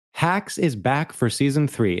Hacks is back for season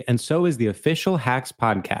 3, and so is the official Hacks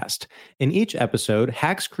podcast. In each episode,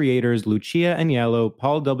 Hacks creators Lucia Aniello,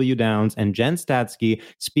 Paul W. Downs, and Jen Statsky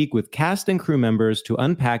speak with cast and crew members to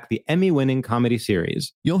unpack the Emmy-winning comedy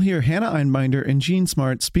series. You'll hear Hannah Einbinder and Gene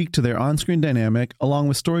Smart speak to their on-screen dynamic, along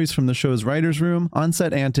with stories from the show's writer's room,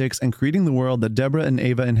 on-set antics, and creating the world that Deborah and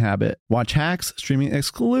Ava inhabit. Watch Hacks, streaming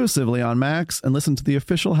exclusively on Max, and listen to the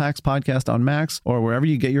official Hacks podcast on Max or wherever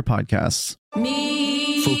you get your podcasts.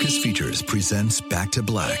 Focus Features presents Back to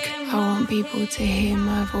Black. I want people to hear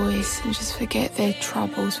my voice and just forget their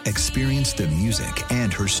troubles. Experience the music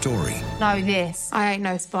and her story. Know this, I ain't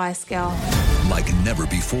no Spice Girl. Like never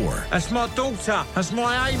before. That's my daughter. That's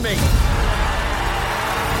my Amy.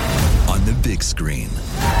 On the big screen.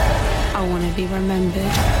 I want to be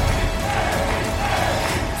remembered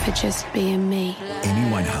for just being me. Amy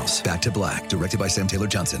Winehouse, Back to Black, directed by Sam Taylor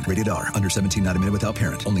Johnson. Rated R, under 17, not a minute without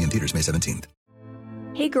parent. Only in theaters May 17th.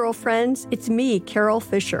 Hey girlfriends, it's me, Carol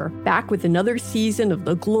Fisher, back with another season of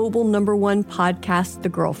the global #1 podcast, The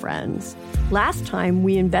Girlfriends. Last time,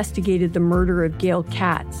 we investigated the murder of Gail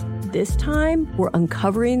Katz. This time, we're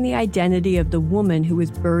uncovering the identity of the woman who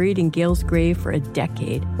was buried in Gail's grave for a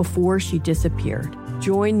decade before she disappeared.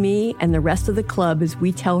 Join me and the rest of the club as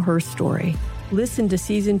we tell her story. Listen to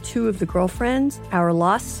Season 2 of The Girlfriends, Our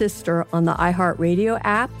Lost Sister on the iHeartRadio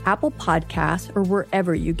app, Apple Podcasts, or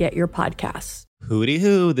wherever you get your podcasts. Hooty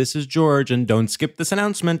hoo, this is George, and don't skip this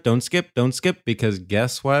announcement. Don't skip, because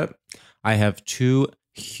guess what? I have 2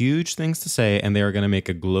 huge things to say, and they are going to make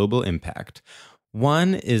a global impact.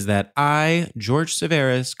 One is that I, George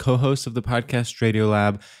Severus, co-host of the podcast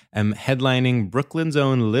Radiolab, am headlining Brooklyn's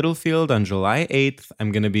own Littlefield on July 8th.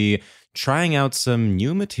 I'm going to be trying out some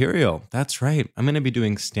new material. That's right. I'm going to be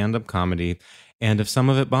doing stand-up comedy. And if some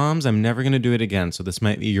of it bombs, I'm never going to do it again. So this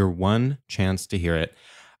might be your one chance to hear it.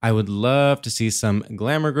 I would love to see some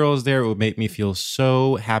glamour girls there. It would make me feel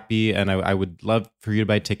so happy. And I would love for you to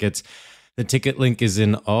buy tickets. The ticket link is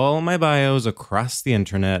in all my bios across the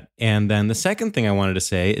internet. And then the second thing I wanted to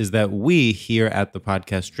say is that we here at the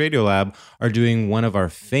Podcast Radiolab are doing one of our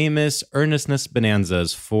famous earnestness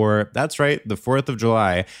bonanzas for, that's right, the 4th of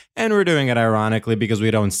July. And we're doing it ironically because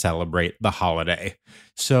we don't celebrate the holiday.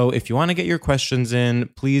 So if you want to get your questions in,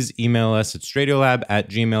 please email us at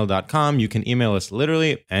stradiolab@gmail.com. You can email us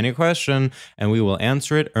literally any question and we will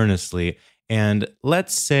answer it earnestly. And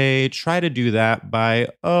let's say try to do that by,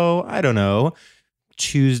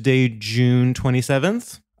 Tuesday, June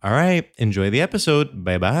 27th. All right, enjoy the episode.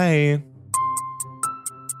 Bye-bye.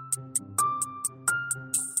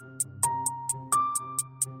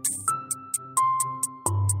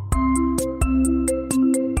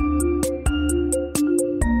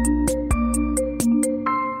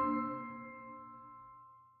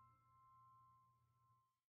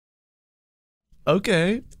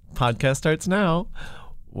 Okay, podcast starts now.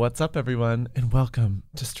 What's up, everyone, and welcome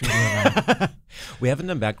to Streaming Live. We haven't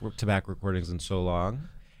done back-to-back recordings in so long.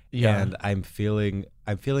 Yeah. And I'm feeling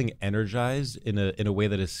energized in a way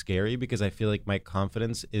that is scary because I feel like my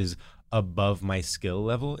confidence is above my skill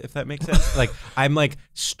level, if that makes sense. Like I'm like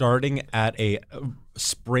starting at a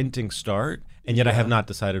sprinting start, and yet I have not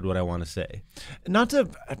decided what I want to say. Not to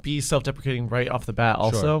be self-deprecating right off the bat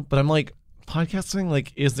also, Sure. but I'm like, podcasting,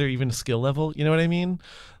 like, is there even a skill level? You know what I mean?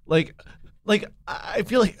 Like I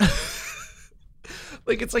feel like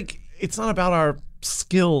like it's not about our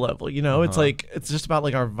skill level, you know? It's like it's just about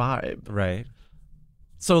like our vibe. Right.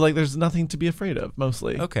 So like there's nothing to be afraid of,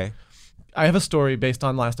 mostly. Okay. I have a story based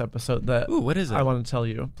on last episode that Ooh, what is it? I want to tell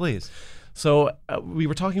you. Please. So we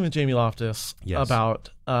were talking with Jamie Loftus Yes. about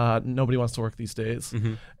Nobody Wants to Work These Days.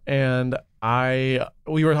 Mm-hmm. And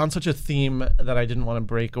we were on such a theme that I didn't want to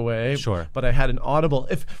break away. Sure. But I had an audible.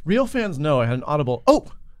 If real fans know, I had an audible, oh!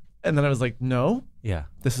 And then I was like, no, Yeah.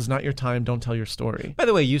 this is not your time. Don't tell your story. By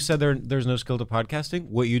the way, you said there's no skill to podcasting.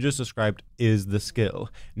 What you just described is the skill.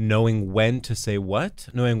 Knowing when to say what,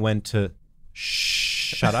 knowing when to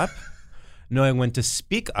shut up, knowing when to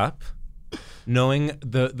speak up, knowing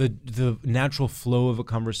the natural flow of a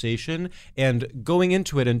conversation, and going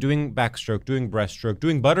into it and doing backstroke, doing breaststroke,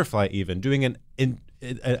 doing butterfly even, doing an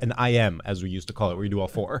IM, as we used to call it, where you do all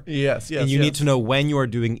 4. Yes. And you need to know when you are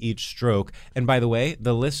doing each stroke. And by the way,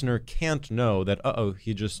 the listener can't know that,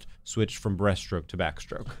 he just switched from breaststroke to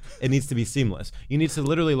backstroke. It needs to be seamless. You need to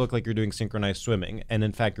literally look like you're doing synchronized swimming. And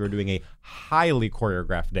in fact, you're doing a highly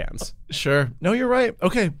choreographed dance. Sure. No, you're right.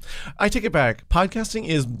 Okay. I take it back. Podcasting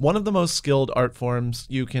is one of the most skilled art forms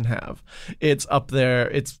you can have. It's up there.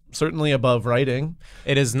 It's certainly above writing.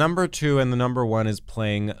 It is number 2, and the number 1 is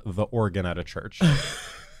playing the organ at a church.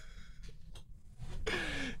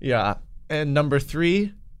 Yeah. And number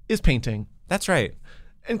 3 is painting. That's right.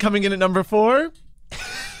 And coming in at number 4.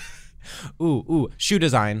 Shoe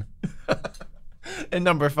design. And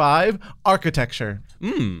number 5, architecture.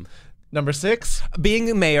 Number 6, Being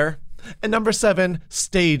a mayor. and number 7,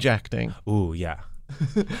 stage acting. Ooh, yeah.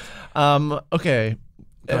 Okay.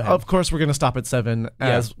 Of course, we're going to stop at 7,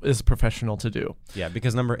 as is professional to do. Yeah,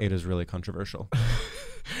 because number 8 is really controversial.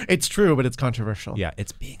 It's true, but it's controversial. Yeah,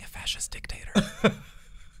 it's being a fascist dictator.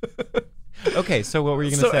 Okay, so what were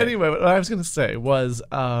you going to say? So anyway, what I was going to say was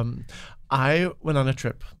I went on a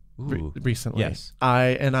trip recently. Yes.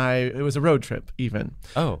 It was a road trip even.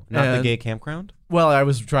 Oh, not the gay campground? Well, I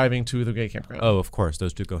was driving to the gay campground. Oh, of course.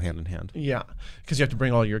 Those two go hand in hand. Yeah, because you have to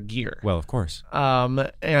bring all your gear. Well, of course.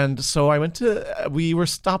 And so we were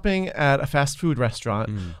stopping at a fast food restaurant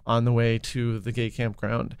on the way to the gay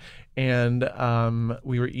campground. And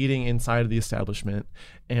we were eating inside of the establishment.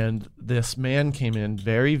 And this man came in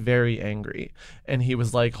very, very angry. And he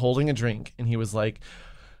was like holding a drink. And he was like,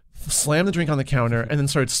 slammed the drink on the counter and then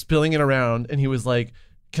started spilling it around. And he was like,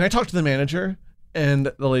 "Can I talk to the manager?"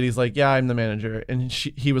 And the lady's like, "Yeah, I'm the manager." And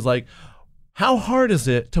he was like, "How hard is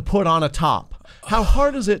it to put on a top? How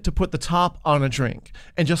hard is it to put the top on a drink?"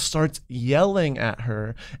 And just starts yelling at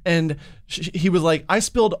her. And he was like, "I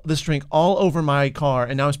spilled this drink all over my car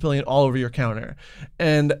and now I'm spilling it all over your counter."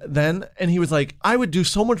 And he was like, "I would do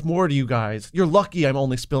so much more to you guys. You're lucky I'm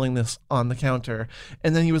only spilling this on the counter."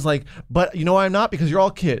 And then he was like, "But you know why I'm not? Because you're all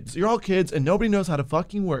kids. You're all kids and nobody knows how to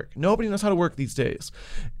fucking work. Nobody knows how to work these days."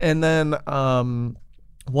 And then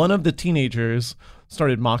one of the teenagers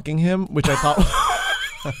started mocking him, which I thought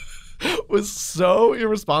was so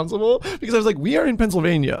irresponsible, because I was like, we are in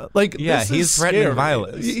Pennsylvania. Like, Yeah, this he's is threatening scary.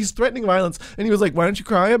 violence. He's threatening violence. And he was like, "Why don't you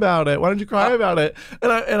cry about it? Why don't you cry about it?"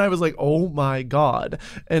 And I was like, oh my God.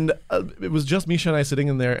 And it was just Misha and I sitting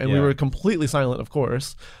in there, and we Yeah. were completely silent, of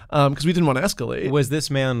course, because we didn't want to escalate. Was this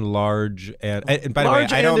man large and by Large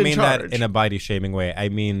the way, I and don't in mean charge. that in a body shaming way. I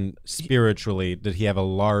mean spiritually. Did he have a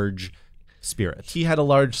large spirit? He had a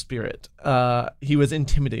large spirit. He was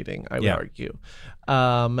intimidating, I would argue.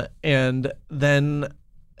 And then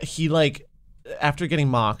he, like, after getting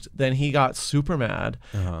mocked, then he got super mad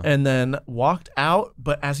and then walked out.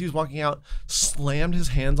 But as he was walking out, slammed his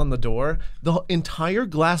hands on the door. The entire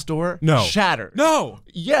glass door shattered. No.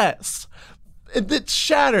 Yes. It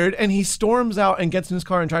shattered, and he storms out and gets in his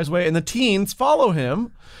car and drives away. And the teens follow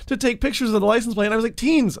him to take pictures of the license plate. And I was like,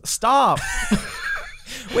 "Teens, stop."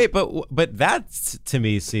 Wait, but that to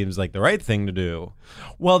me seems like the right thing to do.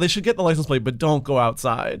 Well, they should get the license plate, but don't go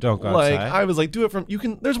outside. Don't go like, outside. I was like, do it from,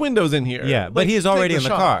 there's windows in here. Yeah, but Like, he's take already the in the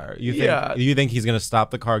shot. car. You think he's going to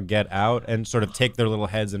stop the car, get out, and sort of take their little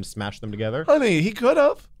heads and smash them together? Honey, he could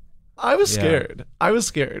have. I was Yeah.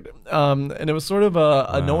 scared. And it was sort of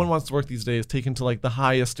a no one wants to work these days taken to like the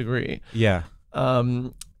highest degree. Yeah.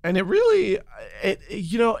 And it really,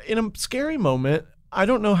 in a scary moment, I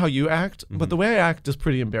don't know how you act, but the way I act is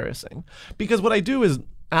pretty embarrassing, because what I do is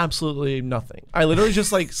absolutely nothing. I literally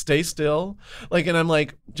just like stay still, like, and I'm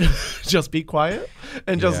like, just be quiet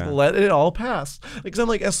and just let it all pass. Because I'm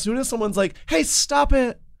like, as soon as someone's like, "Hey, stop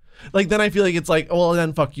it," like, then I feel like it's like, "Oh, well,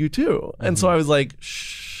 then fuck you too." And so I was like,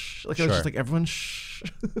 shh, like I was just like, everyone shh.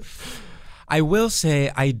 I will say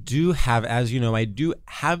I do have, as you know, I do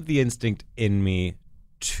have the instinct in me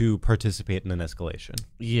to participate in an escalation.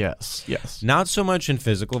 Yes. Not so much in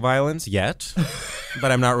physical violence yet,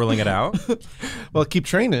 but I'm not ruling it out. Well, keep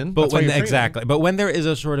training. But That's why when you're training. exactly, but when there is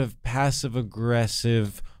a sort of passive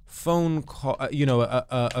aggressive phone call,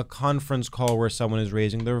 a conference call where someone is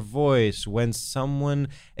raising their voice, when someone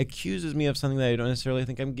accuses me of something that I don't necessarily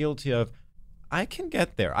think I'm guilty of, I can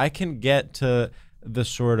get there. I can get to the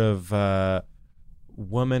sort of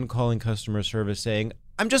woman calling customer service saying,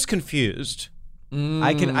 "I'm just confused."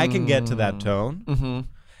 I can get to that tone. Mm-hmm.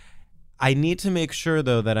 I need to make sure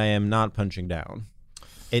though that I am not punching down.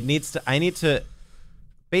 I need to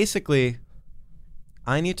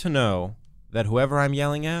know that whoever I'm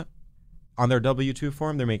yelling at, on their W-2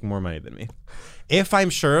 form, they're making more money than me. If I'm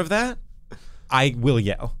sure of that, I will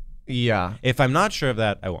yell. Yeah. If I'm not sure of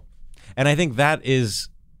that, I won't. And I think that is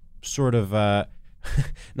sort of not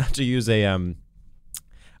to use a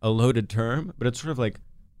loaded term, but it's sort of like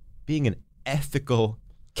being an ethical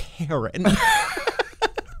Karen.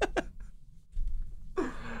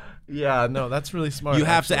 Yeah, no, that's really smart. You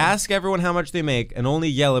have actually. to ask everyone how much they make and only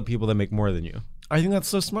yell at people that make more than you. I think that's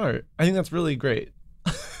so smart. I think that's really great.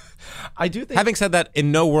 I do think. Having said that,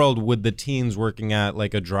 in no world would the teens working at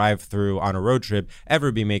like a drive-through on a road trip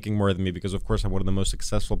ever be making more than me, because of course I'm one of the most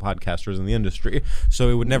successful podcasters in the industry. So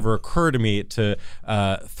it would never occur to me to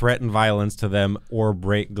threaten violence to them or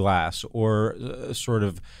break glass or sort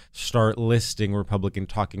of start listing Republican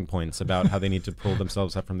talking points about how they need to pull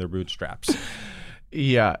themselves up from their bootstraps.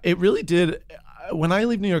 Yeah, it really did. When I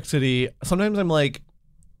leave New York City, sometimes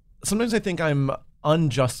I think I'm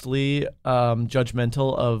unjustly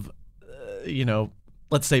judgmental of,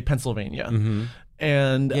 let's say Pennsylvania. Mm-hmm.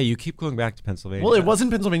 And yeah, you keep going back to Pennsylvania. Well, it was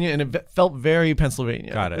in Pennsylvania, and it felt very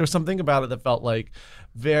Pennsylvania. Got it. There was something about it that felt like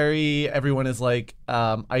everyone is like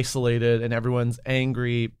isolated and everyone's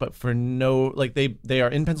angry, but for no, like they are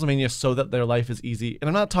in Pennsylvania so that their life is easy. And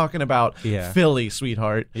I'm not talking about Philly,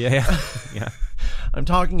 sweetheart. Yeah. I'm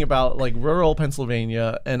talking about like rural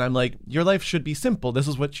Pennsylvania, and I'm like, your life should be simple. This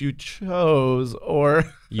is what you chose, or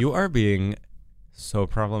you are being so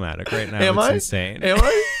problematic right now. It's insane. Am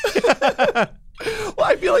I? Well,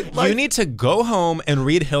 I feel like you need to go home and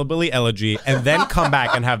read Hillbilly Elegy and then come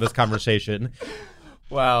back and have this conversation.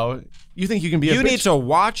 Wow. You think you can be a bitch? You need to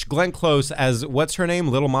watch Glenn Close as, what's her name?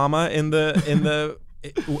 Little Mama in the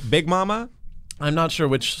Big Mama? I'm not sure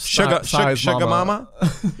which Sugar Mama.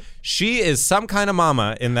 She is some kind of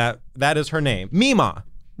mama in that is her name. Mima.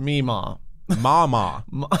 Mama.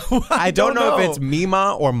 I don't know if it's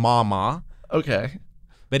Mima or Mama. Okay.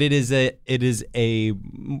 But it is a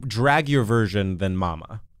draggier version than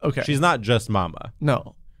Mama. Okay. She's not just Mama.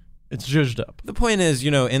 No. It's zhuzhed up. The point is,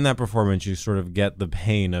 in that performance, you sort of get the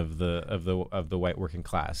pain of the white working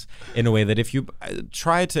class in a way that if you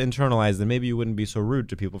try to internalize, then maybe you wouldn't be so rude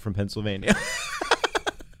to people from Pennsylvania.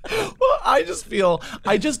 Well,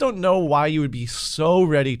 I just don't know why you would be so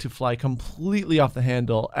ready to fly completely off the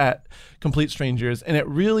handle at complete strangers, and it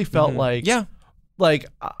really felt like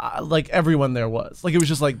like everyone there was. Like, it was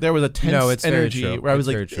just like there was a tense energy where I was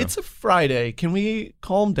like, it's a Friday. Can we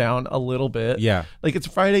calm down a little bit? Yeah. Like, it's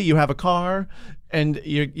Friday, you have a car, and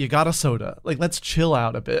you got a soda. Like, let's chill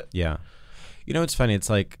out a bit. Yeah. It's funny. It's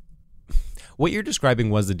like what you're describing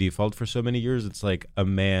was the default for so many years. It's like a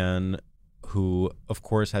man who, of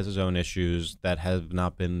course, has his own issues that have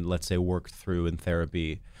not been, let's say, worked through in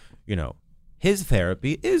therapy. His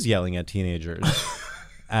therapy is yelling at teenagers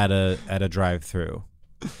at a drive-through.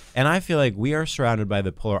 And I feel like we are surrounded by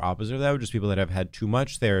the polar opposite of that, just people that have had too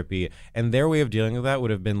much therapy, and their way of dealing with that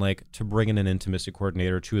would have been like to bring in an intimacy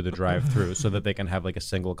coordinator to the drive-through so that they can have like a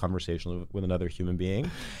single conversation with another human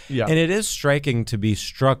being. Yeah. And it is striking to be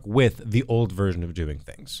struck with the old version of doing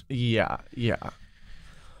things. Yeah.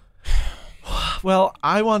 Well,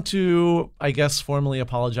 I want to, I guess, formally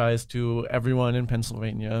apologize to everyone in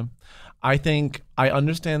Pennsylvania. I think I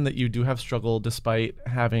understand that you do have struggle despite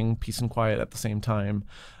having peace and quiet at the same time.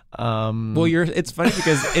 Well, it's funny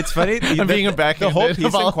because it's funny. I'm being a back. The whole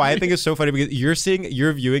peace and quiet thing is so funny because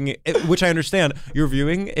you're viewing it, which I understand. You're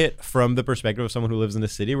viewing it from the perspective of someone who lives in a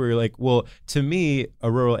city where you're like, well, to me,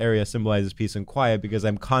 a rural area symbolizes peace and quiet because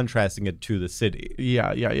I'm contrasting it to the city.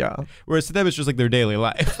 Yeah. Whereas to them, it's just like their daily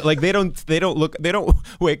life. Like they don't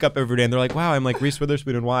wake up every day and they're like, wow, I'm like Reese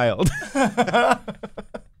Witherspoon and Wild.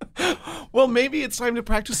 Well, maybe it's time to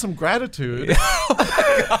practice some gratitude. Oh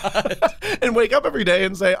my God. And wake up every day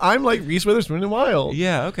and say, I'm like Reese Witherspoon and Wild.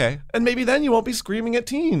 Yeah, okay. And maybe then you won't be screaming at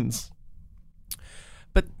teens.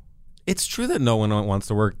 But it's true that no one wants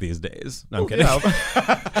to work these days. No, I'm kidding.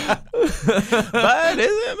 Yeah. But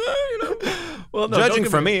is it, well, no, judging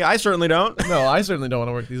from me, I certainly don't. No, I certainly don't want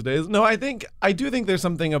to work these days. No, I do think there's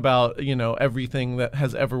something about, everything that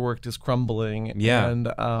has ever worked is crumbling. Yeah. And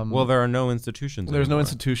well, there are no institutions. There's anymore. no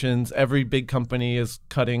institutions. Every big company has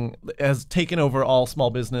taken over all small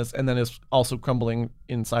business and then is also crumbling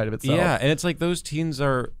inside of itself. Yeah, and it's like those teens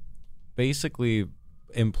are basically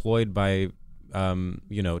employed by Time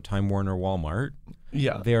Warner, Walmart.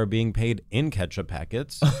 Yeah. They are being paid in ketchup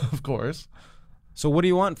packets. Of course. So what do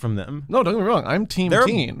you want from them? No, don't get me wrong. I'm team Their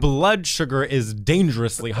teen. blood sugar is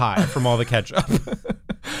dangerously high from all the ketchup.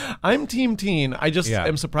 I'm team teen. I just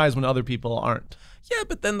am surprised when other people aren't. Yeah,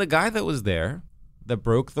 but then the guy that was there that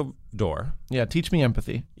broke the door. Yeah, teach me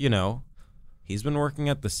empathy. He's been working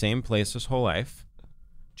at the same place his whole life.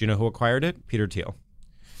 Do you know who acquired it? Peter Thiel.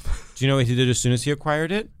 Do you know what he did as soon as he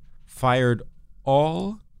acquired it? Fired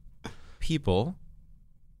all people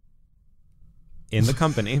in the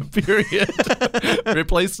company. Period.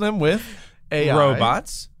 Replace them with AI.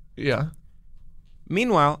 Robots. Yeah.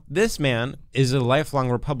 Meanwhile, this man is a lifelong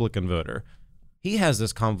Republican voter. He has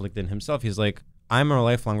this conflict in himself. He's like, I'm a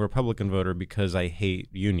lifelong Republican voter because I hate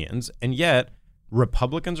unions. And yet,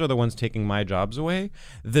 Republicans are the ones taking my jobs away.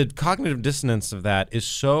 The cognitive dissonance of that is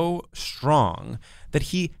so strong that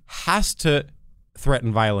he has to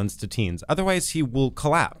threaten violence to teens. Otherwise, he will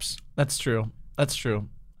collapse. That's true. That's true.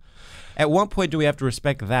 At what point do we have to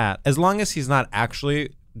respect that? As long as he's not actually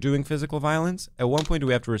doing physical violence, at one point do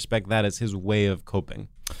we have to respect that as his way of coping?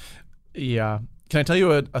 Yeah. Can I tell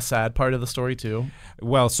you a sad part of the story too?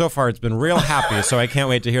 Well, so far it's been real happy, so I can't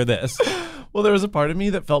wait to hear this. Well, there was a part of me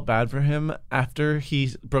that felt bad for him after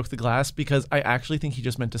he broke the glass because I actually think he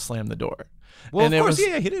just meant to slam the door. Well, and of course, he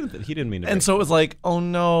didn't mean to. And so it was like, oh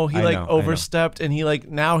no, he I know. overstepped, and he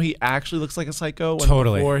now he actually looks like a psycho. When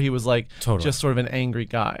Totally. Before he was just sort of an angry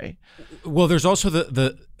guy. Well, there's also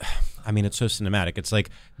the I mean, it's so cinematic. It's like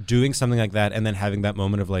doing something like that and then having that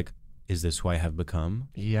moment of like, is this who I have become?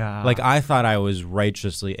 Yeah. Like I thought I was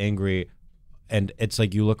righteously angry. And it's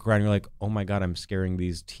like you look around and you're like, oh my God, I'm scaring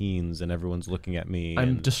these teens and everyone's looking at me.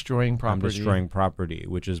 I'm destroying property. I'm destroying property,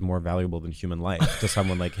 which is more valuable than human life to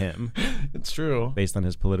someone like him. It's true. Based on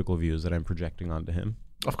his political views that I'm projecting onto him.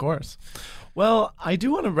 Of course. Well, I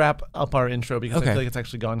do want to wrap up our intro because I feel like it's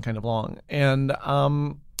actually gone kind of long. And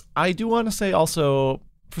I do want to say also,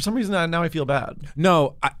 for some reason now I feel bad.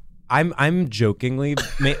 No, I'm jokingly,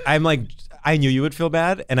 I'm like, I knew you would feel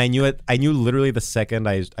bad, and I knew it. I knew literally the second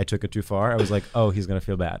I took it too far. I was like, "Oh, he's gonna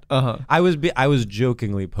feel bad." I was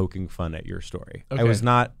jokingly poking fun at your story. Okay. I was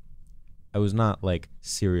not like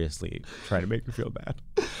seriously trying to make you feel bad.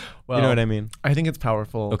 Well, you know what I mean? I think it's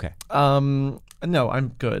powerful. Okay. No, I'm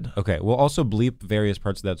good. Okay. We'll also bleep various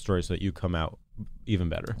parts of that story so that you come out even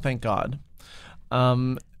better. Thank God.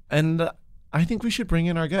 And I think we should bring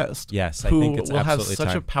in our guest. Yes, I think it's absolutely will have such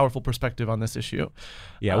time. a powerful perspective on this issue.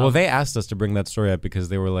 Yeah, well, they asked us to bring that story up because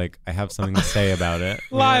they were like, I have something to say about it.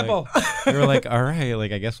 Libel. We were like, all right,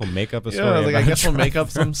 like I guess we'll make up a story. Yeah, about I guess we'll make driver.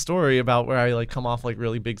 up some story about where I come off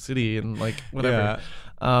really big city and whatever.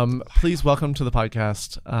 Yeah. Please welcome to the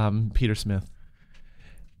podcast, Peter Smith.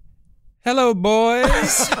 Hello,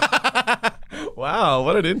 boys. Wow,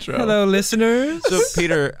 what an intro. Hello, listeners. So,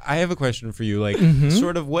 Peter, I have a question for you. Like,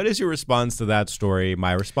 sort of, what is your response to that story?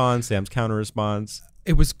 My response, Sam's counter response.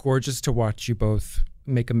 It was gorgeous to watch you both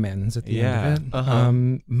make amends at the end of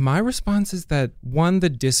it. My response is that, one, the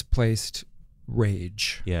displaced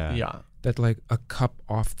rage. Yeah. Yeah. That a cup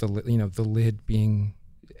off the lid being,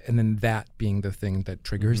 and then that being the thing that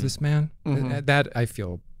triggers this man. That I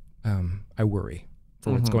feel, I worry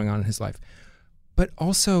for what's going on in his life. But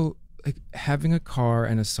also, having a car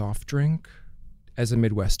and a soft drink as a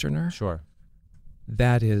Midwesterner. Sure.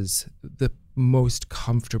 That is the most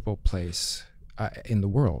comfortable place in the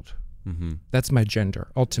world. That's my gender,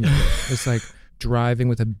 ultimately. It's like driving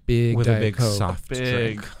with a big Diet Coke, soft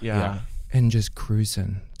drink. Yeah. and just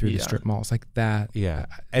cruising through the strip malls like that. Yeah.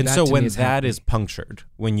 And that so to when me is that happy. is punctured,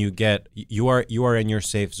 when you are in your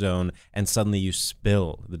safe zone and suddenly you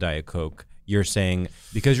spill the Diet Coke, you're saying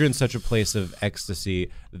because you're in such a place of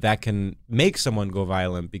ecstasy that can make someone go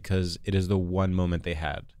violent because it is the one moment they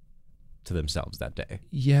had to themselves that day.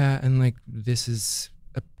 Yeah, and this is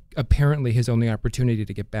apparently his only opportunity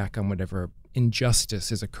to get back on whatever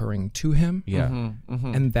injustice is occurring to him. Yeah.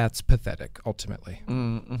 And that's pathetic, ultimately.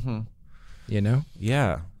 You know?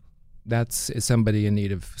 Yeah. That's somebody in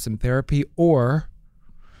need of some therapy or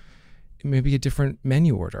maybe a different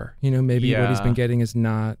menu order. Maybe what he's been getting is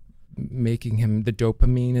not making him, the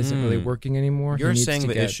dopamine isn't really working anymore. You're saying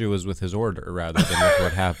the issue was with his order rather than with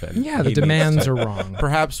what happened. Yeah, the demands are wrong.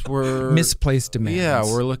 Perhaps we're misplaced demands. Yeah,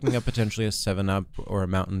 we're looking at potentially a 7-Up or a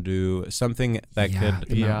Mountain Dew, something that could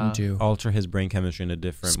the Mountain Dew. alter his brain chemistry in a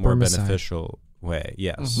different, more Spermicide. beneficial way.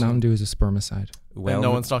 Yes. Mountain Dew is a spermicide. Well, and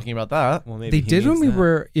no one's talking about that. Well, maybe They he did when needs we that.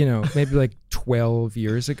 were, maybe 12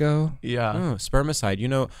 years ago. Yeah. Oh,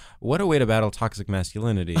 spermicide. What a way to battle toxic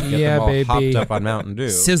masculinity. Get Yeah, them all baby. hopped up on Mountain Dew.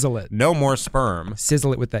 Sizzle it. No more sperm.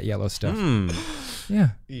 Sizzle it with that yellow stuff. Hmm. Yeah,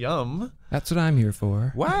 Yum. that's what I'm here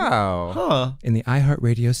for. Wow. Huh. In the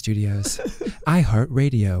iHeartRadio studios.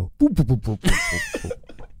 iHeartRadio. Boop, boop, boop, boop, boop, boop.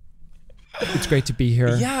 It's great to be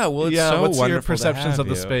here. Yeah, well, it's Yeah, so what's your wonderful to perceptions have of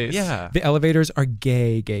the you. space? Yeah. The elevators are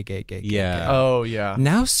gay. Yeah. Oh, yeah.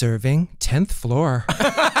 Now serving 10th floor.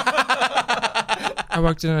 I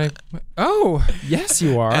walked in and I went, oh, yes,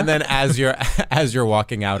 you are. And then as you're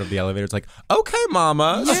walking out of the elevator, it's like, okay,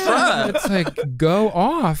 mama. yeah, it's like, go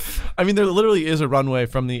off. I mean, there literally is a runway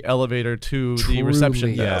from the elevator to the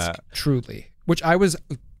reception Truly, desk. Truly. Which I was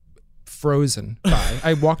frozen by.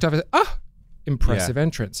 I walked off and impressive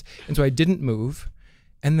entrance. And so I didn't move.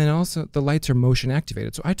 And then also the lights are motion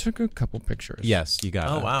activated. So I took a couple pictures. Yes, you got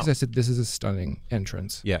it. Oh, wow. Because I said, this is a stunning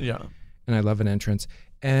entrance. Yeah. Yeah. And I love an entrance.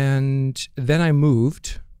 And then I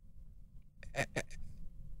moved.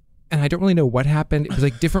 And I don't really know what happened. It was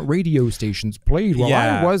like different radio stations played while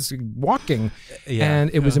I was walking, and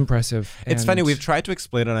it was impressive. It's And funny. We've tried to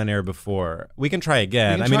explain it on air before. We can try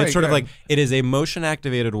again. It's sort of like it is a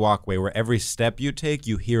motion-activated walkway where every step you take,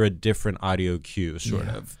 you hear a different audio cue, sort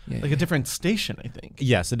of. Like a different station, I think.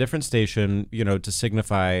 Yes, a different station, to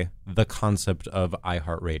signify the concept of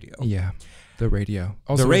iHeartRadio. Yeah, the radio.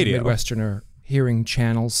 Also, The radio. as a Midwesterner, hearing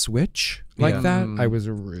channels switch like that, I was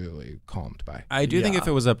really calmed by. I do think if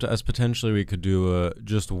it was up to us, potentially we could do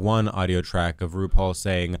just one audio track of RuPaul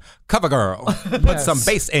saying, "Cover girl, put some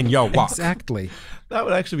bass in your walk." Exactly. That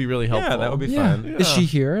would actually be really helpful. Yeah, that would be Yeah. fun. Is she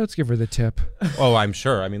here? Let's give her the tip. Oh, I'm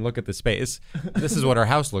sure. I mean, look at the space. This is what our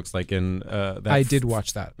house looks like in that. I did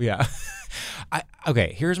watch that. Yeah.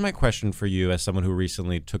 Okay, here's my question for you as someone who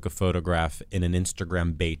recently took a photograph in an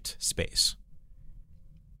Instagram bait space.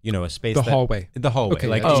 A space The hallway. The hallway. Okay,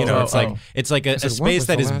 like, yeah. it's like a said, what space was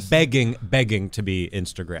that the is last- begging to be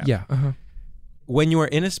Instagram. Yeah. When you are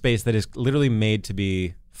in a space that is literally made to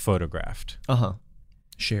be photographed,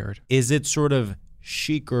 Shared. is it sort of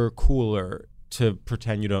chicer, cooler to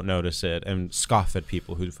pretend you don't notice it and scoff at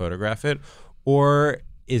people who photograph it? Or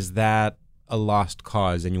is that a lost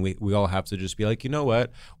cause and we all have to just be like, you know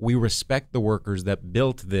what? We respect the workers that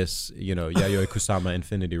built this, Yayoi Kusama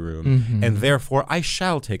Infinity Room, and therefore I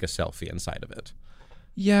shall take a selfie inside of it.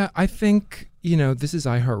 Yeah, I think, this is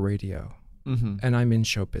iHeartRadio, and I'm in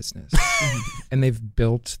show business. And they've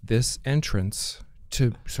built this entrance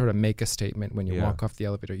to sort of make a statement when you walk off the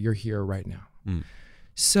elevator. You're here right now.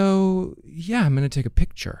 So, yeah, I'm going to take a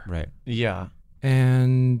picture. Right. Yeah.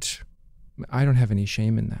 And I don't have any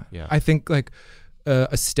shame in that. Yeah. I think like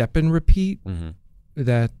a step and repeat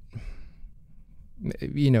that,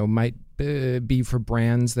 might be for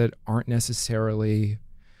brands that aren't necessarily,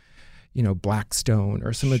 Blackstone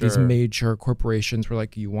or some of these major corporations where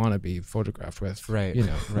like you want to be photographed with, Right.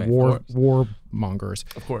 Right. warmongers.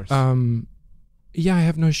 Of course. Yeah, I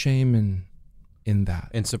have no shame in that.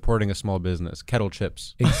 In supporting a small business, Kettle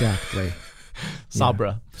Chips. Exactly.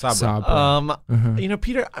 Sabra. Sabra.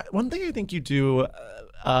 Peter, one thing I think you do,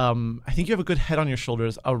 I think you have a good head on your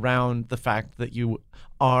shoulders around the fact that you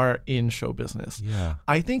are in show business. Yeah.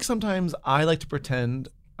 I think sometimes I like to pretend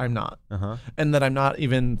I'm not, and that I'm not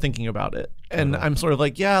even thinking about it. And I'm sort of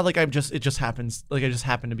like, it just happens. Like I just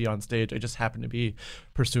happen to be on stage. I just happen to be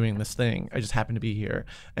pursuing this thing. I just happen to be here.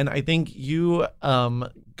 And I think you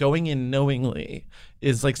going in knowingly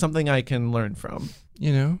is like something I can learn from.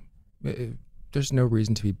 There's no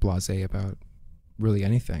reason to be blasé about really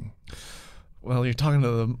anything. Well, you're talking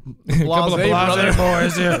to the Couple of Blasé blasé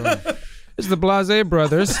boys here. It's the Blasé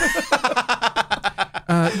brothers.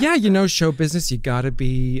 Show business, you gotta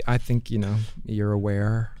be, I think, you're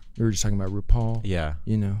aware. We were just talking about RuPaul. Yeah.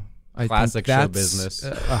 I Classic think show that's business.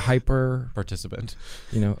 A hyper, Participant.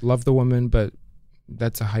 love the woman, but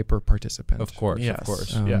that's a hyper participant. Of course. Yes. Of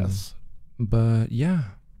course. Yes. But yeah,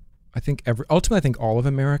 I think ultimately, I think all of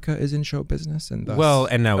America is in show business, and thus,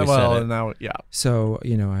 And now we said it. Yeah. So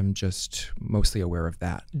I'm just mostly aware of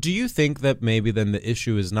that. Do you think that maybe then the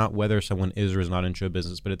issue is not whether someone is or is not in show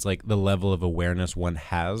business, but it's like the level of awareness one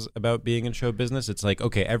has about being in show business? It's like,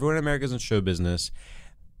 okay, everyone in America is in show business,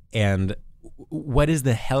 and what is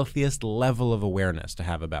the healthiest level of awareness to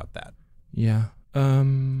have about that? Yeah.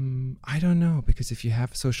 I don't know, because if you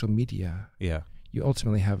have social media, you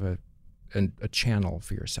ultimately have a channel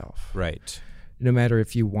for yourself. Right. No matter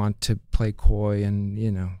if you want to play coy and,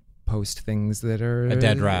 post things that are A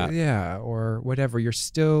dead rat. Yeah, or whatever, you're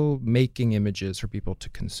still making images for people to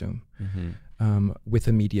consume with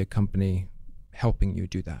a media company helping you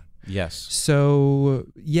do that. Yes. So,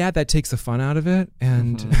 yeah, that takes the fun out of it.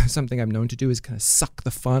 And something I'm known to do is kind of suck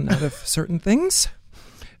the fun out of certain things.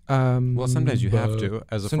 Well, sometimes you have to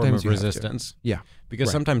as a form of resistance. Yeah. Because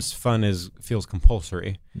Right. sometimes fun feels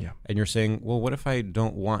compulsory. Yeah. And you're saying, well, what if I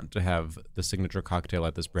don't want to have the signature cocktail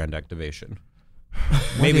at this brand activation?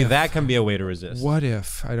 Maybe that can be a way to resist. What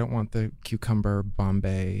if I don't want the cucumber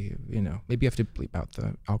Bombay, maybe you have to bleep out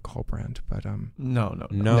the alcohol brand, but No.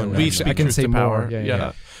 We speak I can truth say to more. power.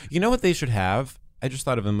 Yeah. You know what they should have? I just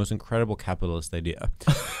thought of the most incredible capitalist idea.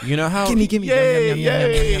 You know how Gimme. Yay,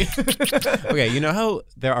 yay. Okay, you know how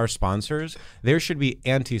there are sponsors? There should be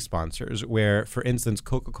anti-sponsors where, for instance,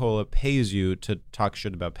 Coca-Cola pays you to talk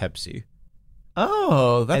shit about Pepsi.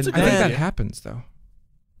 Oh, that's a I good think that idea. happens though.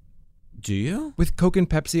 Do you? With Coke and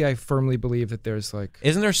Pepsi, I firmly believe that there's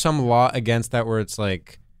Isn't there some law against that where it's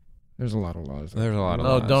like there's a lot of laws. there's a lot of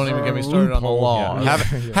Oh, laws. don't even get me started on the law. Yeah.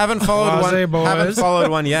 Haven't followed Blasé one. Haven't boys.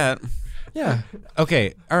 followed one yet. Yeah.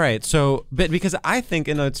 Okay, all right. So, but because I think,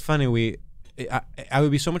 it's funny, I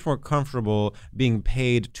would be so much more comfortable being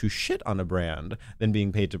paid to shit on a brand than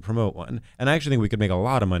being paid to promote one. And I actually think we could make a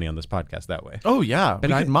lot of money on this podcast that way. Oh, yeah. We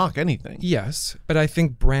could mock anything. Yes, but I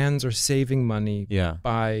think brands are saving money Yeah.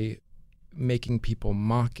 by making people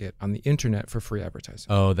mock it on the internet for free advertising.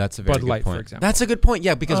 Oh, that's a very Bud good Light, point. for example. That's a good point.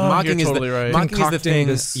 Yeah, because mocking you're is totally right. mocking is the thing.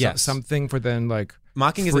 This, something for then like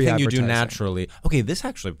Mocking is the free thing you do advertising. naturally. Okay, this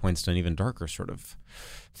actually points to an even darker sort of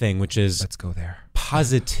thing, which is Let's go there.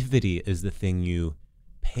 positivity is the thing you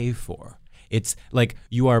pay for. It's like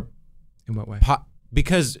you are In what way?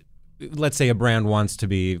 because let's say a brand wants to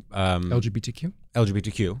be LGBTQ?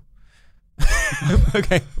 LGBTQ.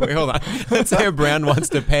 Okay, wait, hold on. Let's say a brand wants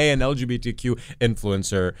to pay an LGBTQ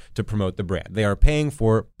influencer to promote the brand. They are paying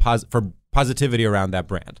for positivity around that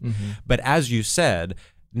brand. Mm-hmm. But as you said,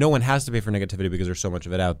 no one has to pay for negativity because there's so much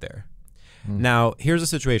of it out there. Now, here's a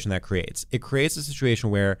situation that creates. It creates a situation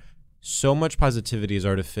where so much positivity is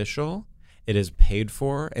artificial, it is paid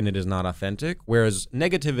for, and it is not authentic, whereas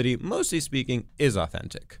negativity, mostly speaking, is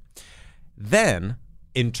authentic. Then,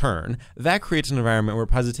 in turn, that creates an environment where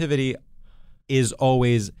positivity is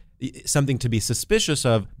always something to be suspicious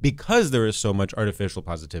of because there is so much artificial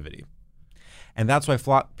positivity. And that's why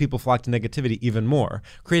people flock to negativity even more,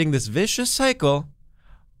 creating this vicious cycle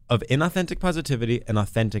of inauthentic positivity and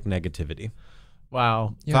authentic negativity.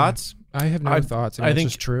 Wow. Yeah. Thoughts? I have no thoughts. I think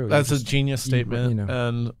it's true. That's It's a genius statement. you know.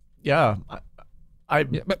 And yeah, but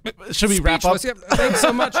should we wrap up? Speechless. Yeah, thanks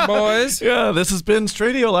so much, boys. Yeah, this has been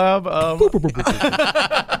Stradio Lab.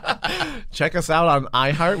 Check us out on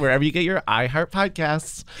iHeart, wherever you get your iHeart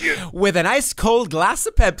podcasts. With an ice cold glass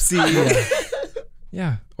of Pepsi.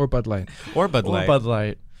 Yeah, or Bud Light, Or Bud Light. Or Bud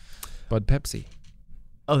Light. Bud Pepsi.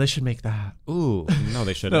 Oh, they should make that. Ooh, no,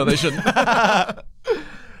 they shouldn't. No, they shouldn't.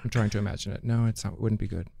 I'm trying to imagine it. No, it's not. It wouldn't be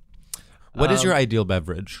good. What is your ideal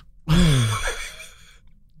beverage?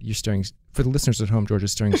 You're staring, for the listeners at home, George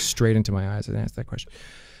is staring straight into my eyes and asked that question.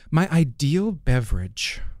 My ideal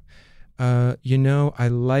beverage, I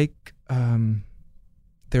like,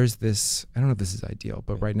 there's this, I don't know if this is ideal,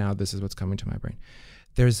 but right now this is what's coming to my brain.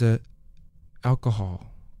 There's a alcohol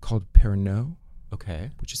called Pernod, Okay.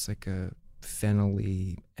 which is like a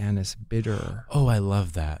fennelly anise bitter. Oh, I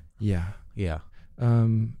love that. Yeah. Yeah.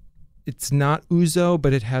 It's not ouzo,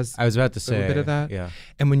 but it has I was about to a say. little bit of that. Yeah.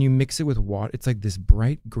 And when you mix it with water, it's like this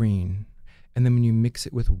bright green. And then when you mix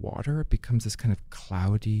it with water, it becomes this kind of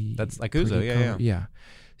cloudy. That's like pretty ouzo, yeah, color. Yeah.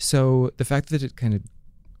 So the fact that it kind of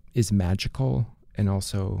is magical, and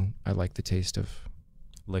also I like the taste of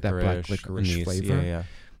Licorice. black licorice anise, flavor. Yeah, yeah.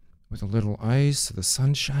 with a little ice, the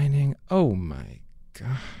sun shining. Oh my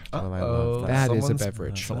God. Oh, I love that. That is a Someone's-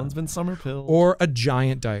 beverage. Someone's been summer pilled. Or a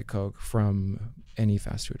giant Diet Coke from any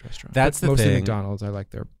fast food restaurant. That's But the mostly thing. McDonald's. I like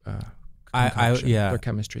their I- concoction, yeah. their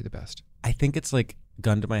chemistry the best. I think it's like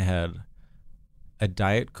gun to my head. A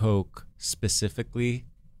Diet Coke specifically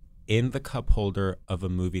in the cup holder of a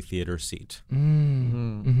movie theater seat.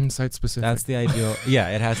 Site specific. That's the ideal. Yeah,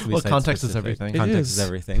 it has to be. Well, site context is specific. everything. It Context is. is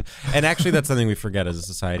everything. And actually, that's something we forget as a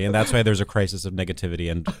society, and that's why there's a crisis of negativity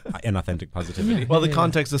and inauthentic positivity. Well, the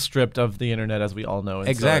context is stripped of the internet, as we all know. And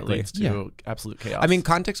Exactly. So it leads to Yeah. absolute chaos. I mean,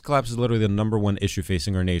 context collapse is literally the number one issue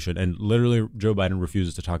facing our nation, and literally Joe Biden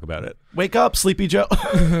refuses to talk about it. wake up, Sleepy Joe.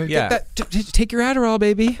 Yeah. Take your Adderall,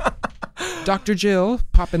 baby. Dr. Jill,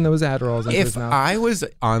 popping those Adderalls into his If mouth. I was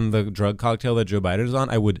on the drug cocktail that Joe Biden is on,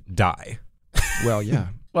 I would die. Well, yeah.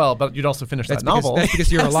 well, but you'd also finish That's that because, novel. that's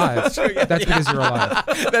because you're alive. That's because you're alive.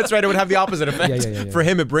 That's right. It would have the opposite effect. Yeah. For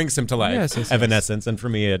him, it brings him to life, Yes, yes, yes. evanescence, and for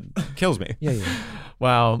me, it kills me. Yeah.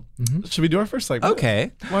 Wow. Should we do our first segment?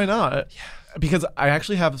 Okay. Why not? Because I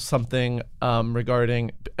actually have something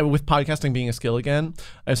regarding, with podcasting being a skill again,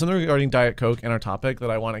 I have something regarding Diet Coke and our topic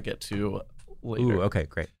that I want to get to later. Ooh, okay,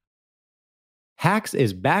 great. Hacks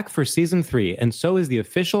is back for season 3, and so is the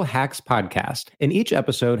official Hacks podcast. In each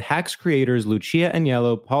episode, Hacks creators Lucia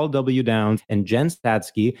Agnello, Paul W. Downs, and Jen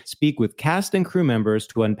Statsky speak with cast and crew members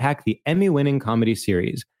to unpack the Emmy-winning comedy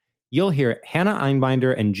series. You'll hear Hannah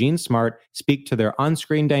Einbinder and Jean Smart speak to their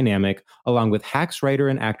on-screen dynamic, along with Hacks writer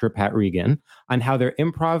and actor Pat Regan, on how their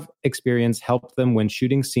improv experience helped them when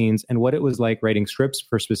shooting scenes and what it was like writing scripts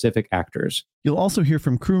for specific actors. You'll also hear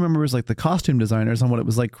from crew members like the costume designers on what it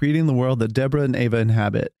was like creating the world that Deborah and Ava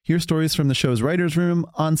inhabit. Hear stories from the show's writer's room,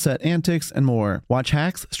 on-set antics, and more. Watch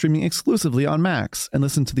Hacks streaming exclusively on Max, and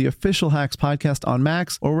listen to the official Hacks podcast on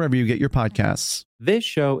Max or wherever you get your podcasts. This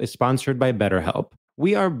show is sponsored by BetterHelp.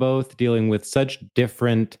 We are both dealing with such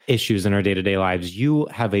different issues in our day-to-day lives. You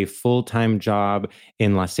have a full-time job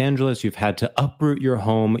in Los Angeles. You've had to uproot your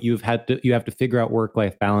home. You have to figure out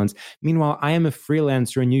work-life balance. Meanwhile, I am a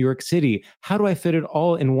freelancer in New York City. How do I fit it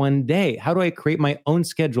all in one day? How do I create my own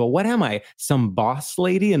schedule? What am I? Some boss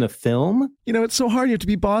lady in a film? You know, it's so hard. You have to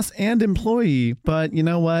be boss and employee. But you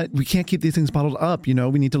know what? We can't keep these things bottled up. You know,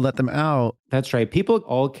 we need to let them out. That's right. People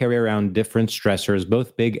all carry around different stressors,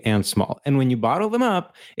 both big and small. And when you bottle them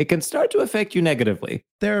up, it can start to affect you negatively.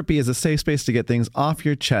 Therapy is a safe space to get things off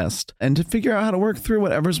your chest and to figure out how to work through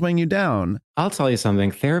whatever's weighing you down. I'll tell you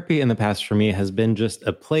something. Therapy in the past for me has been just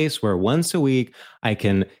a place where once a week I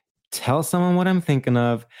can tell someone what I'm thinking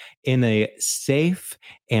of in a safe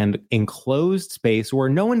and enclosed space where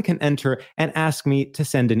no one can enter and ask me to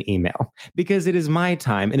send an email, because it is my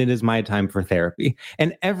time and it is my time for therapy.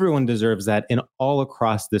 And everyone deserves that in all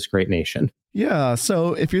across this great nation. Yeah,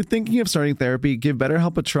 so if you're thinking of starting therapy, give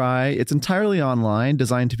BetterHelp a try. It's entirely online,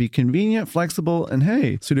 designed to be convenient, flexible, and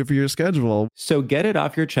hey, suited for your schedule. So get it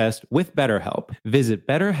off your chest with BetterHelp. Visit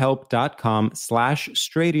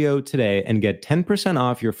betterhelp.com/Stradio today and get 10%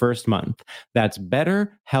 off your first month. That's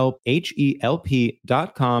BetterHelp,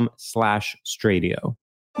 HELP.com/Stradio.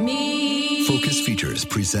 Focus Features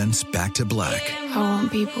presents Back to Black. I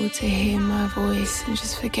want people to hear my voice and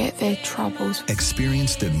just forget their troubles.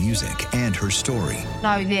 Experience the music and her story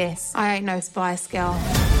Know this, I ain't no Spice Girl.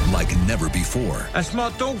 like never before That's my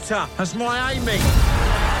daughter. That's my Amy.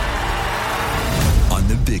 on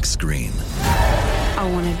the big screen. I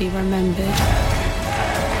want to be remembered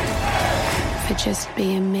for just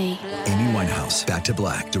being me. Amy Winehouse, Back to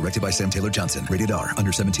Black, directed by Sam Taylor Johnson. Rated R,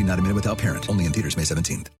 under 17, not a minute without parent. Only in theaters May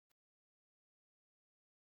 17th.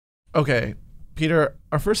 Okay, Peter,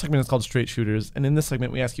 our first segment is called Straight Shooters, and in this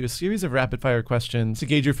segment we ask you a series of rapid-fire questions to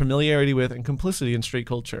gauge your familiarity with and complicity in straight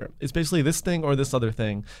culture. It's basically this thing or this other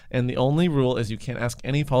thing, and the only rule is you can't ask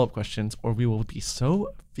any follow-up questions or we will be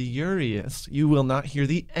so furious you will not hear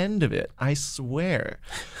the end of it. I swear.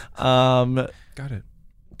 Got it.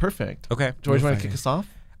 Perfect. Okay. George, want to kick us off?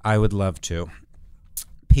 I would love to.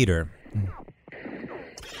 Peter,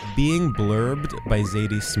 being blurbed by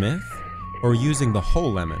Zadie Smith or using the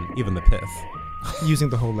whole lemon, even the pith? Using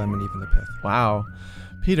the whole lemon, even the pith. Wow.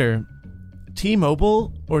 Peter,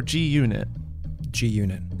 T-Mobile or G-Unit?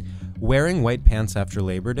 G-Unit. Wearing white pants after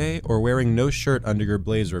Labor Day or wearing no shirt under your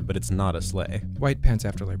blazer, but it's not a sleigh? White pants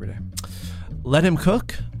after Labor Day. Let him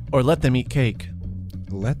cook or let them eat cake?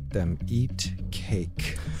 Let them eat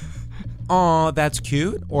cake. Aw, that's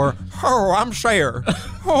cute. Or, oh, I'm Cher.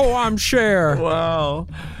 Oh, I'm Cher. Wow.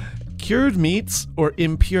 Cured meats or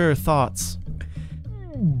impure thoughts?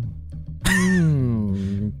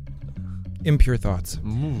 Impure thoughts.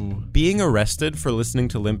 Being arrested for listening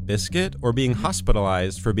to Limp Bizkit or being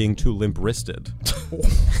hospitalized for being too limp-wristed?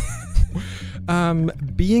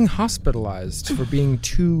 Being hospitalized for being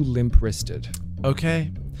too limp-wristed.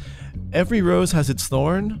 Okay. Every rose has its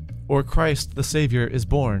thorn or Christ the Savior is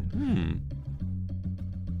born?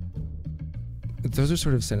 Those are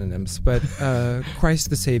sort of synonyms, but Christ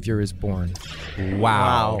the Savior is born.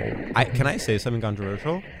 Wow. Can I say something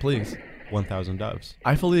controversial? Please. 1,000 doves.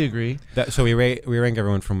 I fully agree. So we rank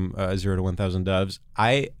everyone from 0 to 1,000 doves.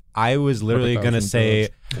 I was literally going to say,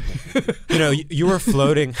 you were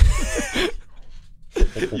floating.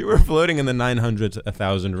 You were floating in the 900 to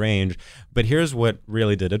 1,000 range, but here's what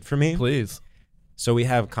really did it for me. Please. So we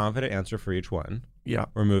have confident answer for each one. Yeah.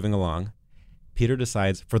 We're moving along. Peter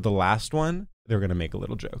decides for the last one, they're going to make a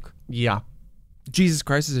little joke. Yeah. Jesus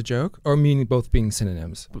Christ is a joke? Or meaning both being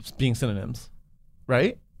synonyms? Being synonyms.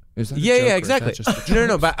 Right? Is that a Yeah, joke, or is exactly. that just a No,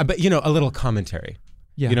 joke? but a little commentary.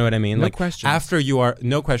 Yeah. You know what I mean? No like questions. After you are,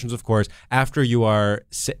 no questions, of course. After you are,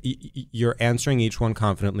 you're answering each one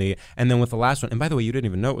confidently, and then with the last one. And by the way, you didn't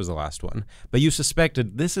even know it was the last one, but you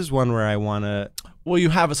suspected this is one where I want to. Well, you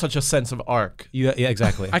have such a sense of arc. Yeah,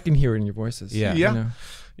 exactly. I can hear it in your voices. Yeah. You know?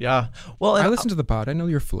 Yeah. Well, I listen to the pod. I know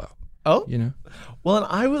your flow. Oh? You know? Well, and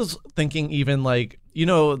I was thinking even like,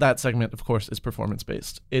 that segment, of course, is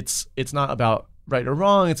performance-based. It's not about right or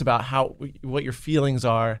wrong. It's about what your feelings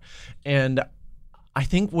are. And I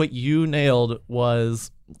think what you nailed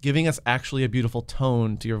was giving us actually a beautiful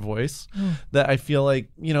tone to your voice that I feel like,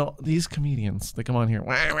 these comedians that come on here.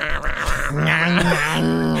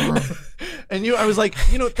 And I was like,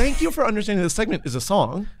 thank you for understanding this segment is a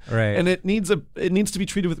song. Right. And it needs to be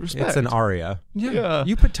treated with respect. It's an aria. Yeah.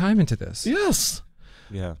 You put time into this. Yes.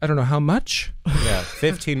 Yeah. I don't know how much. Yeah.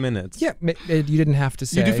 15 minutes. Yeah. You didn't have to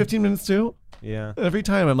say. You do 15 minutes too? Yeah. Every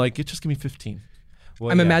time I'm like, just give me 15. Well,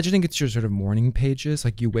 I'm imagining it's your sort of morning pages.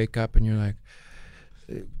 Like you wake up and you're like,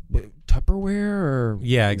 Tupperware or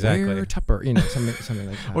Yeah, exactly. Ware Tupper, something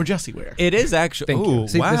like that. Or Jesse Ware. It is actually. Thank you. Ooh,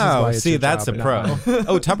 See, this is wow. why it's See, your that's a job, pro. not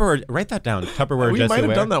Oh, Tupperware. Write that down. Tupperware. We Jesse might have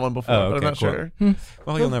Ware. done that one before, Oh, but I'm okay, not cool. sure.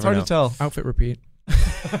 Well, you'll It's never hard know. to tell. Outfit repeat.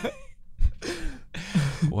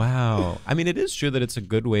 Wow. I mean, it is true that it's a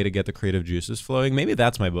good way to get the creative juices flowing. Maybe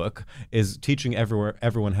that's my book, is teaching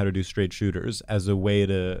everyone how to do straight shooters as a way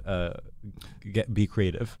to be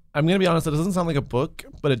creative. I'm going to be honest, it doesn't sound like a book,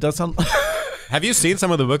 but it does sound... Have you seen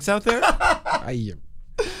some of the books out there?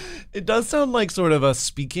 It does sound like sort of a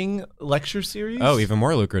speaking lecture series. Oh, even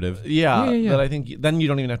more lucrative. Yeah, Yeah. that I think then you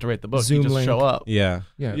don't even have to write the book. Zoom you just link. show up. Yeah.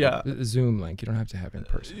 Yeah. Zoom link. You don't have to have in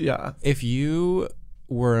person. Yeah. If you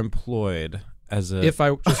were employed as a... If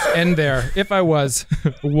I just end there, if I was,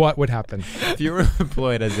 what would happen? If you were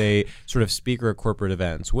employed as a sort of speaker at corporate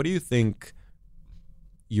events, what do you think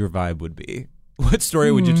your vibe would be? What story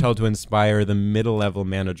would you tell to inspire the middle-level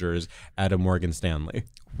managers at a Morgan Stanley?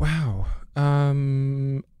 Wow.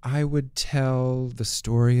 I would tell the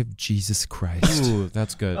story of Jesus Christ. Ooh,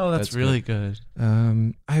 that's good. Oh, that's really good.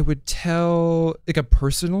 I would tell like a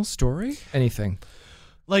personal story. Anything.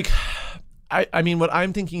 Like, I mean, what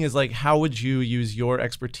I'm thinking is like, how would you use your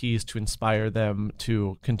expertise to inspire them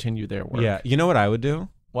to continue their work? Yeah. You know what I would do?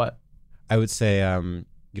 What? I would say,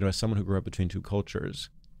 as someone who grew up between two cultures,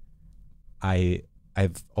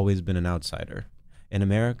 I've always been an outsider. In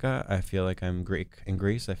America, I feel like I'm Greek. In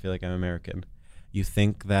Greece, I feel like I'm American. You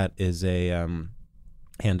think that is a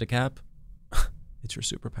handicap? It's your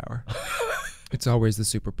superpower. It's always the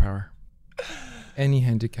superpower. Any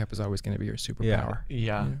handicap is always going to be your superpower.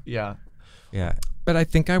 Yeah. But I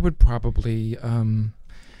think I would probably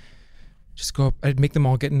just go up. I'd make them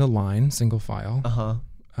all get in a line, single file.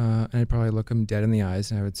 And I'd probably look them dead in the eyes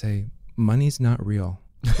and I would say, money's not real.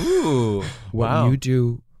 Ooh. What Wow. you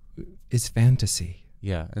do is fantasy.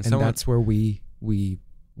 Yeah. And that's where we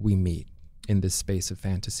meet, in this space of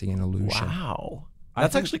fantasy and illusion. Wow. I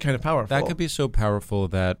That's think actually kind of powerful. that could be so powerful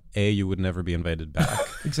that A, you would never be invited back,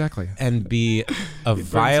 Exactly. and B, a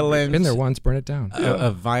violent... Been there once, burn it down. a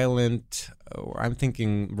violent, I'm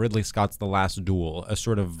thinking Ridley Scott's The Last Duel, a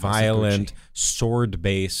sort of violent,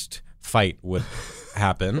 sword-based fight would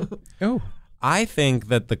happen. Oh. I think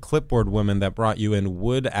that the clipboard woman that brought you in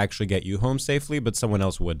would actually get you home safely, but someone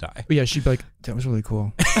else would die. But yeah, she'd be like, that was really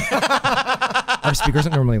cool. Our speakers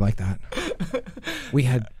aren't normally like that. We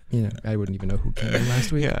had, I wouldn't even know who came in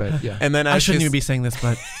last week, but yeah. And then I shouldn't even be saying this,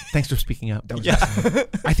 but thanks for speaking up. That was awesome.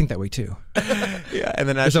 I think that way too. Yeah, and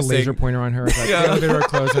then There's a as laser pointer on her. It's like, the elevator door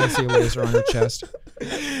closed and I see a laser on her chest.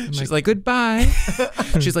 she's like, goodbye.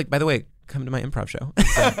 she's like, by the way, come to my improv show.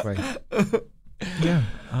 Exactly. Yeah.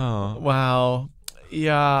 Oh, Wow.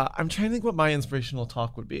 Yeah, I'm trying to think what my inspirational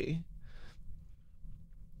talk would be.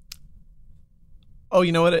 Oh,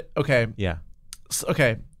 you know what? Okay. yeah.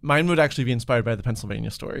 Okay. Mine would actually be inspired by the Pennsylvania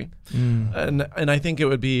story. And I think it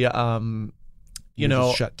would be you know,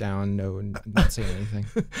 just shut down, not saying anything.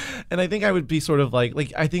 and I think I would be sort of like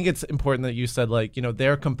I think it's important that you said like,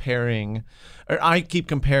 they're comparing, or I keep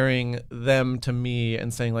comparing them to me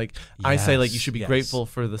and saying like, I say like you should be grateful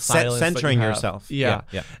for the silence, that you centering have. yourself. Yeah.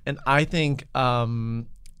 Yeah. And I think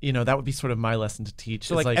that would be sort of my lesson to teach.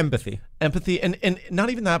 So is like empathy. and not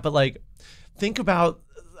even that, but like think about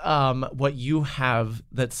what you have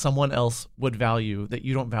that someone else would value that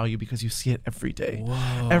you don't value because you see it every day.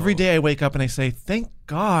 Whoa. Every day I wake up and I say, thank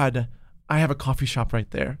God I have a coffee shop right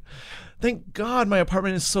there. Thank God my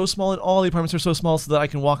apartment is so small and all the apartments are so small so that I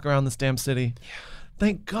can walk around this damn city. Yeah.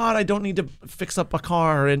 Thank God I don't need to fix up a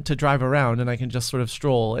car and to drive around and I can just sort of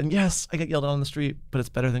stroll. And yes, I get yelled at on the street, but it's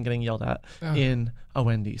better than getting yelled at in a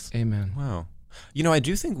Wendy's. Amen. Wow. I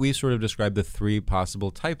do think we sort of describe the three possible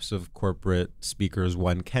types of corporate speakers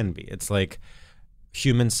one can be. It's like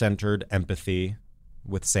human-centered empathy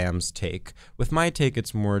with Sam's take. With my take,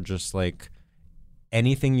 it's more just like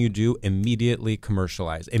anything you do, immediately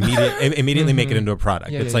commercialize. Immediately make it into a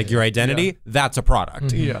product. It's like your identity, that's a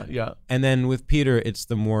product. Yeah. And then with Peter, it's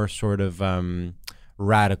the more sort of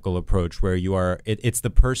radical approach where you are, it's the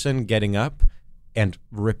person getting up and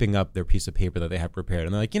ripping up their piece of paper that they have prepared.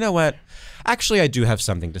 And they're like, you know what? Actually, I do have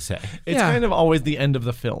something to say. It's kind of always the end of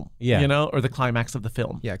the film, or the climax of the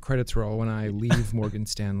film. Yeah, credits roll when I leave Morgan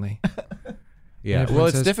Stanley. Yeah. And Well,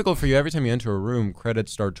 it's says, difficult for you every time you enter a room.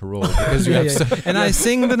 Credits start to roll because you have so, and I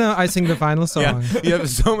sing the final song. you have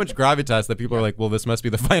so much gravitas that people are like, well, this must be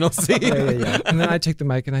the final scene. Yeah. And then I take the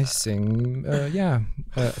mic and I sing,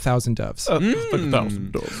 1,000 Doves. Like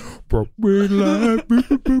 1,000 doves.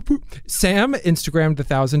 Sam Instagrammed the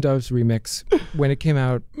 1,000 Doves remix when it came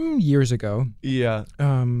out years ago. Yeah.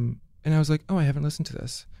 And I was like, oh, I haven't listened to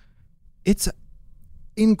this. It's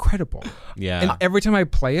incredible. Yeah. And every time I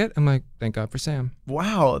play it, I'm like, thank God for Sam.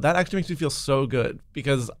 Wow, that actually makes me feel so good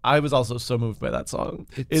because I was also so moved by that song.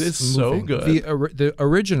 It is so moving. good. The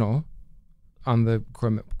original on the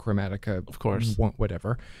Chromatica, Of course.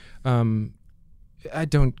 whatever, I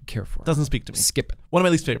don't care for. Doesn't speak to me. Skip it. One of my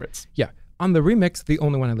least favorites. Yeah. On the remix, the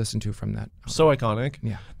only one I listened to from that album. So iconic.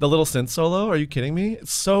 Yeah. The little synth solo, are you kidding me?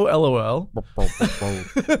 It's so LOL.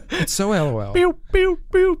 It's so LOL. Pew, pew,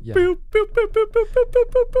 pew, Yeah. pew, pew, pew, pew, pew, pew, pew,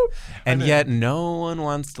 pew, pew. And yet no one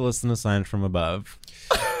wants to listen to Sign from Above.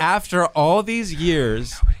 After all these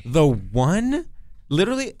years, the one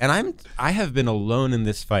literally, and I have been alone in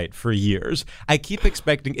this fight for years. I keep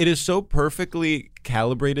expecting it is so perfectly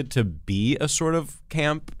calibrated to be a sort of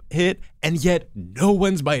camp hit, and yet no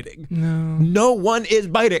one's biting. No one is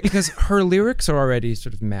biting. Because her lyrics are already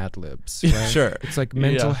sort of Mad Libs, right? Sure. It's like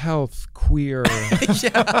mental health, queer,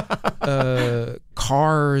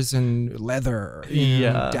 cars and leather, you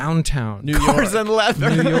know, downtown. New Cars York. and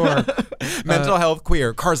leather. New York. Mental health,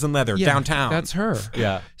 queer, cars and leather, Yeah, downtown. That's her.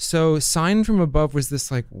 Yeah. So Sign from Above was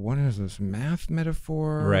this like, what is this, math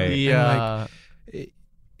metaphor? Right. And, Yeah. like,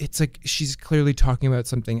 it's like she's clearly talking about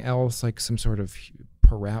something else, like some sort of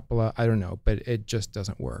parabola. I don't know, but it just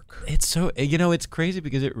doesn't work. It's so, it's crazy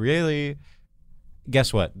because it really,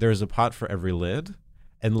 guess what? There's a pot for every lid,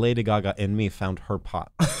 and Lady Gaga and me found her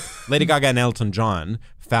pot. Lady Gaga and Elton John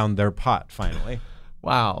found their pot finally.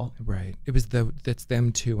 Wow. Right. It was that's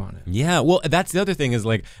them too on it. Yeah, well, that's the other thing is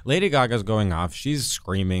like Lady Gaga's going off. She's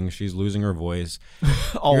screaming. She's losing her voice.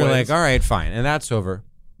 Always. You're like, all right, fine. And that's over.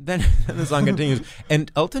 Then the song continues.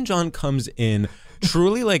 And Elton John comes in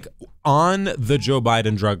truly like on the Joe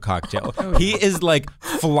Biden drug cocktail. He is like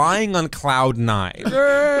flying on cloud 9.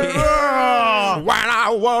 When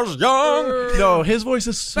I was young. No, his voice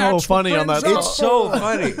is so funny on that song. It's so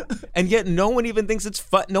funny, and yet no one even thinks it's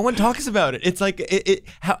fun. No one talks about it. It's like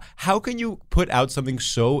how can you put out something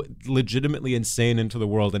so legitimately insane into the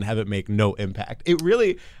world and have it make no impact? It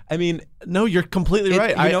really, I mean, No, you're completely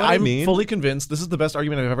right. you know what I I'm mean? fully convinced this is the best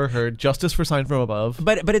argument I've ever heard. Justice for Sign from Above.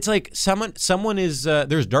 but it's like someone is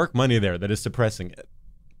there's dark money there that is suppressing it.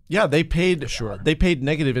 Yeah, they paid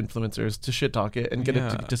negative influencers to shit talk it and get it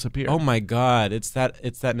to disappear. Oh my God, it's that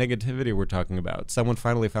negativity we're talking about. Someone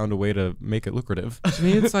finally found a way to make it lucrative. To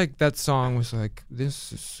me, it's like that song was like,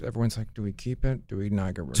 this is, everyone's like, do we keep it? Do we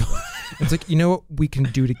not get rid of it? It's like, you know what we can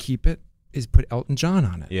do to keep it is put Elton John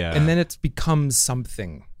on it. Yeah. And then it becomes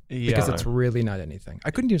something. Because Yeah. it's really not anything.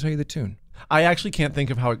 I couldn't even tell you the tune. I actually can't think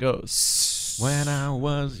of how it goes. When I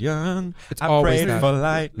was young, It's I always prayed that. for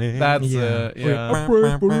lightning. That's yeah.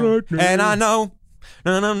 And I know,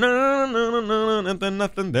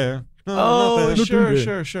 nothing there. Oh,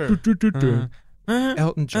 Nothing. sure.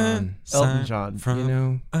 Elton John. Elton John. From You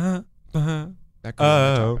know, above. that goes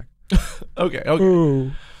on Oh. the topic.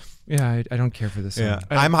 Okay. Yeah, I don't care for this song. Yeah,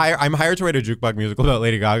 I'm hired to write a jukebox musical about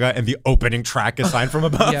Lady Gaga, and the opening track is Sign from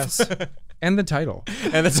Above. Yes. And the title.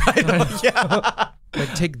 And the title, yeah.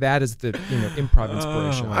 Like, take that as the improv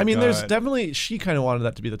inspiration. my I mean, there's God. definitely, she kind of wanted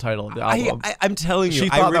that to be the title of the album. I'm telling you, She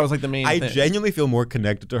thought that was like the main I thing. genuinely feel more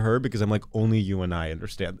connected to her because I'm like, only you and I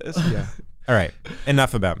understand this. Yeah. All right,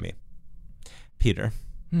 enough about me. Peter,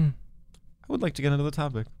 Hmm. I would like to get into the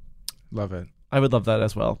topic. Love it. I would love that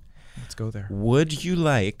as well. Let's go there. Would you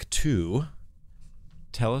like to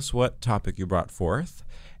tell us what topic you brought forth,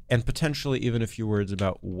 and potentially even a few words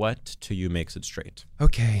about what to you makes it straight?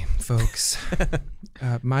 Okay, folks.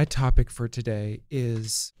 My topic for today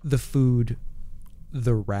is the food,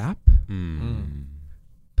 the wrap.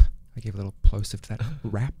 I gave a little plosive to that.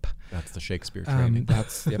 Wrap. That's the Shakespeare training.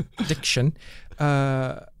 That's the diction.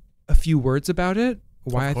 A few words about it.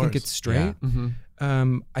 Why I think course. it's straight.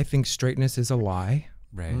 I think straightness is a lie.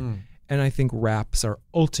 Right. And I think wraps are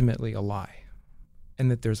ultimately a lie. And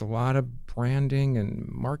that there's a lot of branding and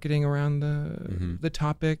marketing around the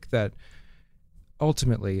topic that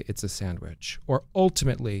ultimately it's a sandwich or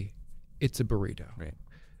ultimately it's a burrito. Right.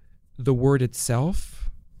 The word itself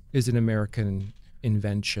is an American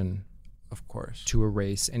invention, Of course. to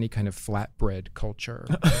erase any kind of flatbread culture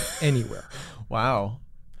anywhere. Wow.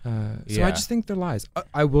 So Yeah. I just think they're lies.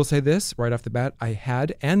 I will say this right off the bat. I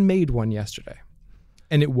had and made one yesterday,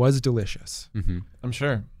 and it was delicious. I'm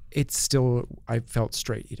sure. It's still, I felt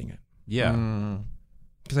straight eating it. Yeah.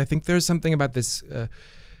 Because I think there's something about this,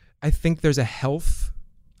 I think there's a health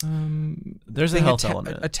There's a thing health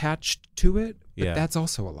element. attached to it, but Yeah. that's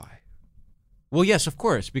also a lie. Well, yes, of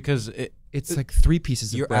course, because It's like three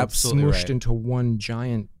pieces of You're bread absolutely smooshed right. into one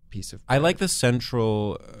giant piece of bread. I like the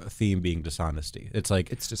central theme being dishonesty. It's like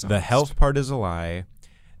It's the dishonest. health part is a lie.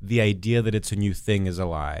 The idea that it's a new thing is a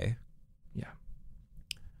lie. Yeah.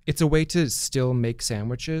 It's a way to still make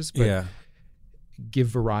sandwiches, but Yeah. give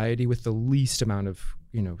variety with the least amount of,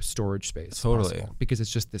 storage space. Totally. possible, because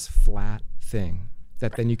it's just this flat thing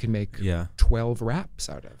that then you can make 12 wraps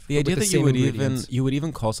out of. The but idea with that same you would ingredients.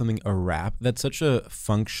 even call something a wrap, that's such a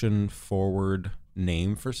function forward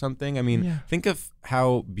name for something. I mean, think of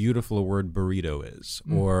how beautiful a word burrito is,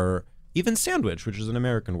 or even sandwich, which is an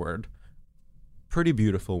American word. Pretty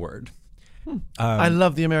beautiful word. I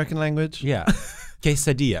love the American language. Yeah.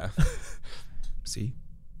 Quesadilla. See?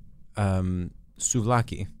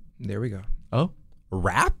 Souvlaki. There we go. Oh,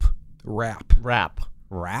 Wrap? Wrap. wrap.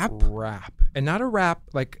 Wrap? And not a wrap,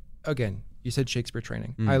 like, again, you said Shakespeare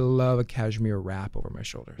training. I love a cashmere wrap over my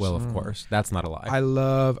shoulders. Well, of course. That's not a lie. I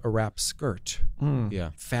love a wrap skirt.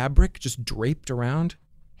 Yeah. Fabric just draped around.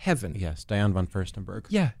 Heaven. Yes, Diane von Furstenberg.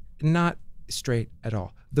 Yeah, not straight at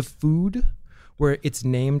all. The food, where it's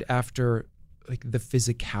named after like the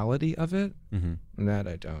physicality of it, that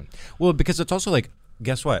I don't. Well, because it's also like,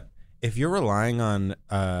 guess what? If you're relying on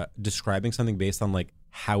describing something based on like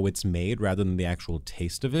how it's made rather than the actual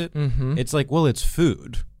taste of it, it's like, well, it's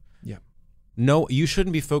food. Yeah. No, you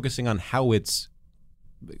shouldn't be focusing on how it's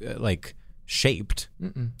like shaped.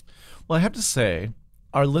 Well, I have to say,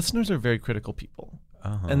 our listeners are very critical people.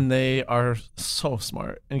 And they are so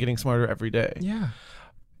smart and getting smarter every day. Yeah.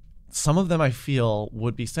 Some of them I feel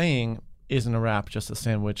would be saying, isn't a wrap just a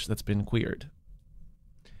sandwich that's been queered?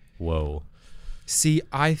 Whoa. See,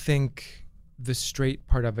 I think the straight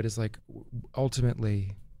part of it is like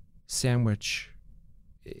ultimately sandwich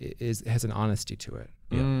has an honesty to it.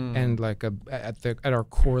 And like at our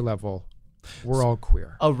core level, we're all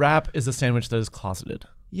queer. A wrap is a sandwich that is closeted.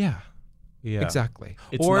 Yeah. Yeah. Exactly.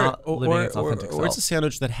 It's not living its authentic or it's a self.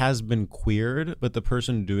 sandwich that has been queered, but the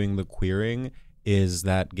person doing the queering is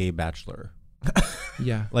that gay bachelor.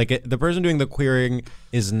 Yeah. Like the person doing the queering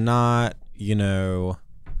is not, Well,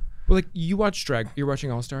 like you're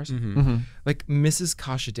watching All Stars. Like Mrs.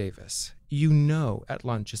 Kasha Davis, at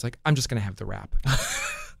lunch is like, I'm just gonna have the wrap.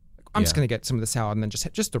 I'm just gonna get some of the salad and then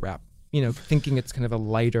just the wrap. Thinking it's kind of a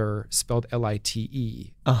lighter, spelled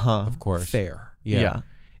Lite. of course. Fare. Yeah.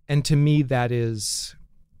 And to me, there's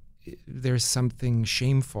something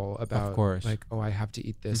shameful about, Of course. like, oh, I have to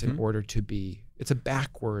eat this in order to be. It's a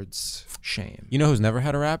backwards shame. You know who's never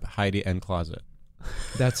had a wrap? Heidi N. Closet.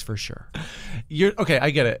 That's for sure. Okay, I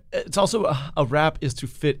get it. It's also a wrap is to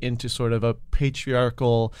fit into sort of a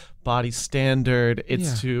patriarchal body standard.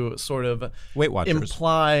 It's to sort of Weight Watchers.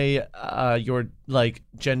 imply your like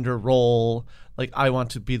gender role. Like, I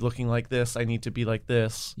want to be looking like this. I need to be like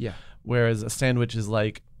this. Yeah. Whereas a sandwich is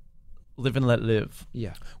like live and let live.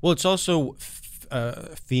 Yeah. Well, it's also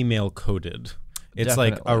female coded. It's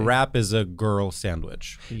like a Definitely. wrap is a girl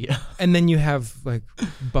sandwich. Yeah. And then you have like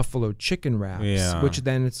buffalo chicken wraps, Yeah. which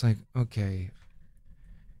then it's like, okay,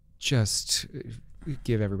 just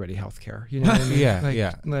give everybody health care. You know what I mean? Yeah, Like,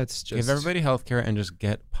 yeah. Let's just Give everybody healthcare and just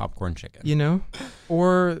get popcorn chicken.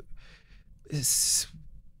 Or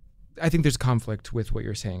I think there's conflict with what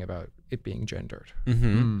you're saying about it being gendered.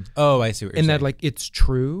 Oh, I see what you're In saying. that, like, it's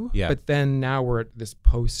true, Yeah. but then now we're at this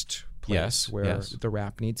post place Yes, where yes. the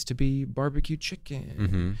wrap needs to be barbecue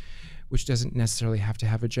chicken, which doesn't necessarily have to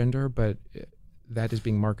have a gender, but that is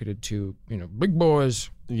being marketed to, big boys.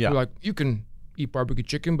 Yeah. Who are like, you can eat barbecue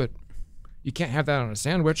chicken, but you can't have that on a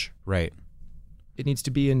sandwich. Right. It needs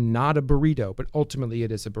to be not a burrito, but ultimately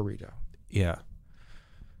it is a burrito. Yeah.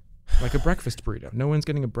 Like a breakfast burrito. No one's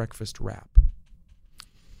getting a breakfast wrap.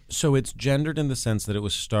 So it's gendered in the sense that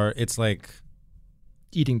it's like,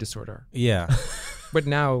 Eating disorder. yeah. But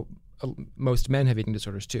now most men have eating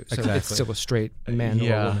disorders too. So it's Exactly. still a straight man or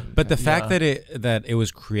Yeah. woman. But the fact that it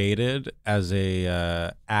was created as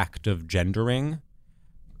a act of gendering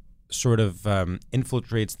sort of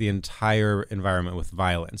infiltrates the entire environment with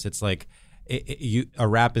violence. It's like a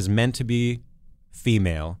rap is meant to be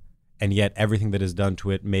female, and yet everything that is done to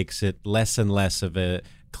it makes it less and less of a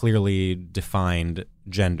clearly defined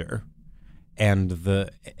gender, and the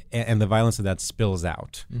violence of that spills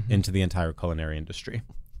out into the entire culinary industry.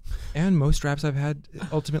 And most wraps I've had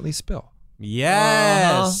ultimately spill.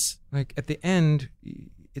 Yes. Like at the end,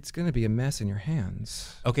 it's going to be a mess in your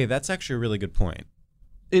hands. Okay, that's actually a really good point.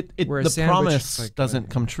 Where a The sandwich promise is like doesn't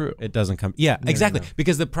come true. It doesn't come. Yeah, No, exactly. no.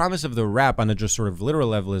 Because the promise of the wrap on a just sort of literal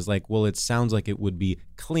level is like, well, it sounds like it would be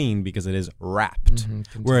clean because it is wrapped.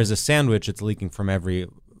 Whereas a sandwich, it's leaking from every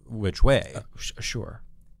which way. Sure.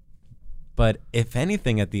 But if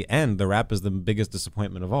anything, at the end, the wrap is the biggest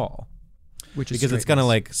disappointment of all. Which is Because it's going to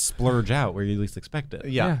straightness. like splurge out where you least expect it.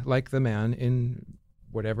 Yeah. Like the man in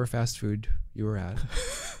whatever fast food you were at.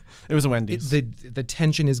 It was a Wendy's. The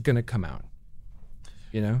tension is going to come out.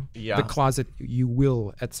 You know, Yeah. the closet. You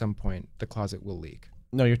will at some point. The closet will leak.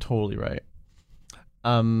 No, you're totally right.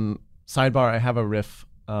 Sidebar, I have a riff.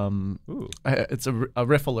 It's a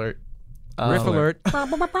riff alert. Riff alert.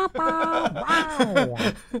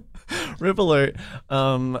 Riff alert.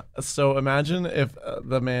 So imagine if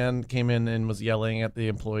the man came in and was yelling at the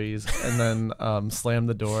employees and then slammed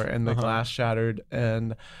the door and the glass shattered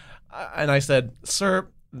and I said, "Sir,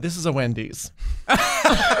 this is a Wendy's."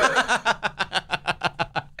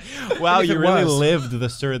 Wow, If you it really was. lived the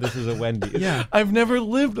 "Sir, this is a Wendy's." Yeah. I've never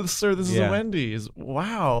lived with "Sir, this is Yeah. a Wendy's."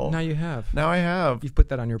 Wow. Now you have. Now I have. You've put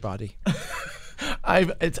that on your body.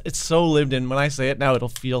 It's so lived in. When I say it now, it'll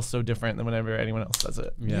feel so different than whenever anyone else says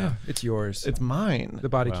it. Yeah. It's yours. It's mine. The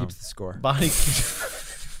body Wow. keeps the score. Body.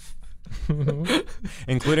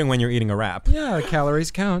 Including when you're eating a wrap. Yeah, calories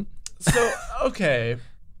count. So okay.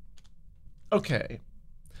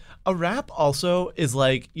 A wrap also is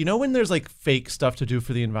like, you know, when there's like fake stuff to do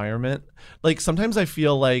for the environment, like sometimes I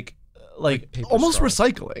feel like paper almost straws.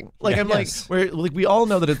 recycling. Like Yeah. I'm Yes. like, where like we all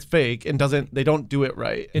know that it's fake and they don't do it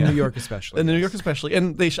right In New York especially. In New York especially,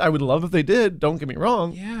 and I would love if they did. Don't get me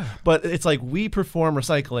wrong. Yeah. But it's like we perform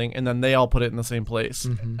recycling and then they all put it in the same place.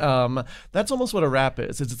 That's almost what a wrap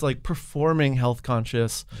is. It's like performing health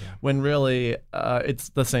conscious when really it's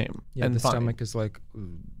the same. Yeah, and the fine. stomach is like,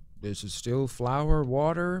 this is still flour,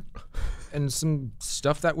 water, and some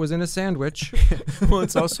stuff that was in a sandwich. Well,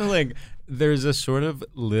 it's also like there's a sort of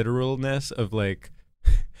literalness of like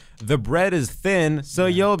the bread is thin, so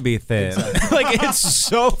you'll be thin. Like it's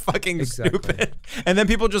so fucking stupid. And then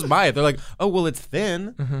people just buy it. They're like, oh well, it's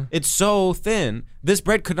thin. It's so thin. This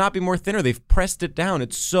bread could not be more thinner. They've pressed it down.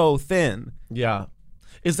 It's so thin. Yeah.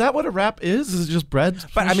 Is that what a wrap is? Is it just bread?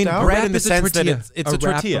 But I mean, pushed out? bread wrap in the is a sense that tortilla. it's A a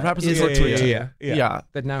tortilla. A wrap is Is a a tortilla. tortilla. Yeah.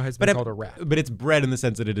 That now has been But called a wrap. But it's bread in the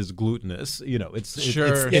sense that it is glutinous. You know, it's Sure,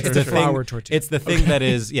 it's sure, the sure. Flour thing. tortilla. It's the thing that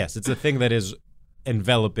is it's the thing that is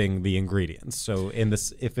enveloping the ingredients. So in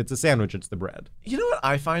this, if it's a sandwich, it's the bread. You know what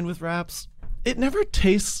I find with wraps? It never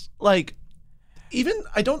tastes like,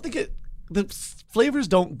 I don't think the flavors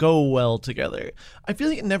don't go well together. I feel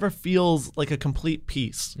like it never feels like a complete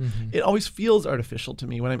piece. It always feels artificial to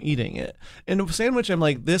me when I'm eating it. In a sandwich, I'm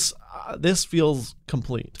like, this feels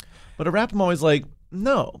complete. But a wrap, I'm always like,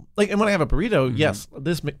 no. Like, and when I have a burrito, yes,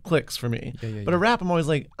 this clicks for me. But a wrap, I'm always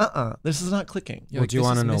like, this is not clicking. You're Well, like, do you this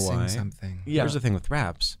want to is know missing why? something. Yeah. Here's the thing with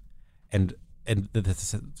wraps, and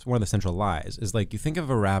it's one of the central lies is like you think of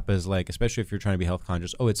a wrap as like, especially if you're trying to be health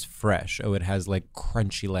conscious, oh, it's fresh, oh, it has like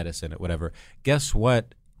crunchy lettuce in it, whatever. Guess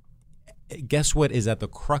what is at the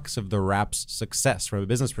crux of the wrap's success from a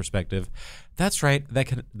business perspective? That's right,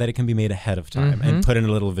 that it can be made ahead of time and put in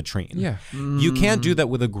a little vitrine. Yeah. You can't do that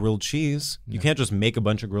with a grilled cheese. You can't just make a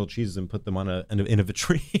bunch of grilled cheeses and put them on in a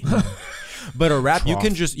vitrine. But a wrap, you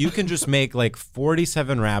can just make like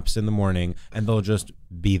 47 wraps in the morning and they'll just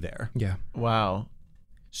be there. Yeah. Wow.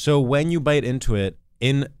 So when you bite into it,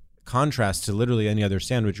 in contrast to literally any other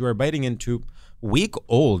sandwich, you are biting into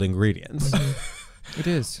week-old ingredients. It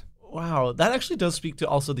is. Wow. That actually does speak to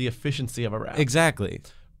also the efficiency of a wrap. Exactly.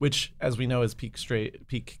 Which, as we know, is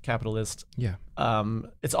peak capitalist. Yeah.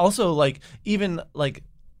 It's also like, even like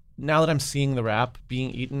now that I'm seeing the wrap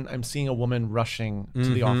being eaten, I'm seeing a woman rushing to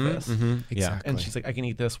the office. Yeah. Exactly. And she's like, I can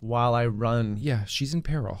eat this while I run. Yeah, she's in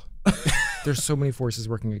peril. There's so many forces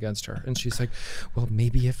working against her. And she's like, well,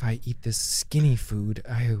 maybe if I eat this skinny food,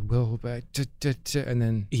 I will. And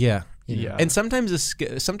then, Yeah. you know. Yeah. And sometimes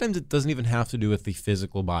it doesn't even have to do with the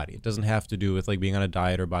physical body. It doesn't have to do with like being on a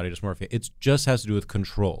diet or body dysmorphia. It just has to do with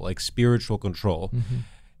control, like spiritual control.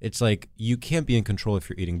 It's like you can't be in control if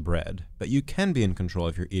you're eating bread, but you can be in control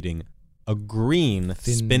if you're eating a green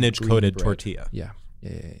Thin spinach-coated green bread. tortilla. Yeah.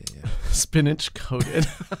 Spinach coated.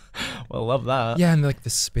 Well, love that. Yeah, and like the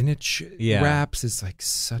spinach Yeah. wraps is like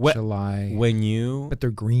such What- a lie. When you But they're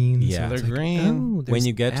green. Yeah. so They're it's like, green. oh, when there's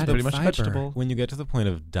you get to added the Pretty much fiber. vegetable. when you get to the point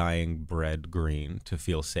of dyeing bread green to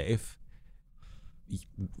feel safe,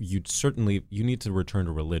 you need to return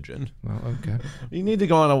to religion. Well, okay. You need to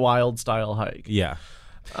go on a wild style hike. Yeah.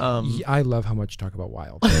 Yeah, I love how much you talk about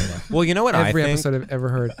Wild. by the way. Well, you know what Every I think. episode I've ever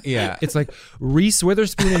heard. Yeah. It's like Reese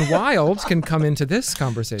Witherspoon and Wild can come into this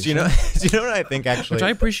conversation. Do you know what I think actually? Which I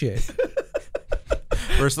appreciate.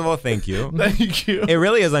 First of all, thank you. Thank you. It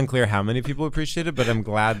really is unclear how many people appreciate it, but I'm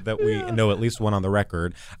glad that we know at least one on the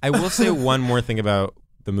record. I will say one more thing about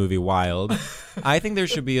the movie Wild. I think there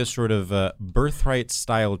should be a sort of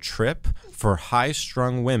birthright-style trip for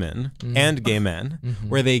high-strung women and gay men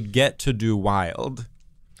where they get to do Wild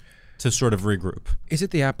to sort of regroup. Is it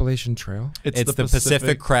the Appalachian Trail? It's the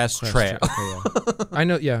Pacific Crest Trail. Okay, yeah. I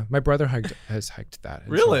know. Yeah, my brother has hiked that.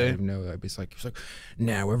 And Really? So I know. He's like,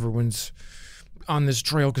 now everyone's on this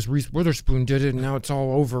trail because Reese Witherspoon did it, and now it's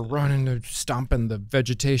all overrun and they're stomping the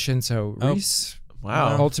vegetation. So Reese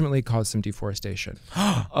ultimately caused some deforestation.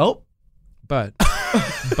 But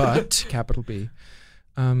capital B.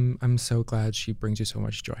 I'm so glad she brings you so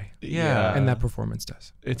much joy. Yeah. And that performance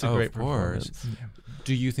does. It's a great performance. Yeah.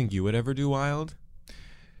 Do you think you would ever do Wild?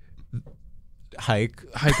 Hike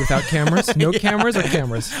without cameras? No cameras or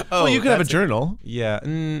cameras? Well, you could have a journal. Yeah.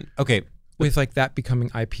 Okay. With like that becoming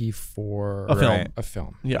IP for a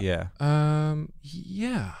film. Yeah.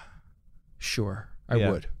 Yeah. Sure. I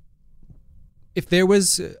would. If there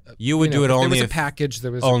was you would do it only if there was if a package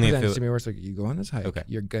that was only presented if to me where it's like, you go on this hike,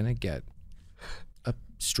 you're gonna get a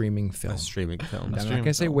streaming film. A streaming film. I'm not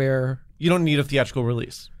gonna say where. You don't need a theatrical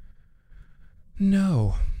release.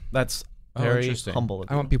 No. That's very humble.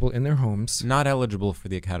 I want people in their homes. Not eligible for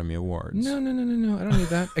the Academy Awards. No. I don't need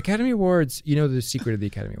that. Academy Awards, you know the secret of the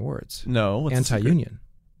Academy Awards. No. What's anti-union.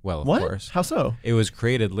 Well, of what? course. How so? It was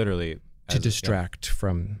created literally to distract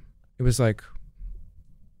from. It was like,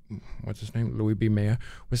 what's his name? Louis B. Mayer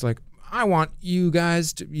was like, I want you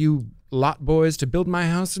guys, you lot boys, to build my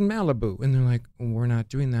house in Malibu. And they're like, we're not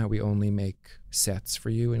doing that. We only make sets for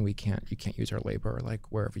you, and you can't use our labor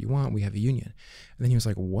like wherever you want. We have a union. And then he was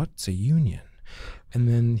like, what's a union? And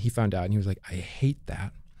then he found out, and he was like, I hate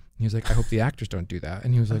that. And he was like, I hope the actors don't do that.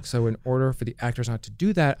 And he was like, so in order for the actors not to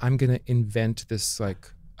do that, I'm going to invent this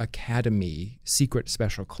like academy secret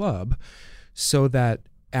special club so that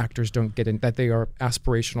actors don't get in, that they are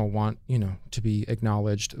aspirational, want, to be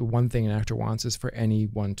acknowledged. One thing an actor wants is for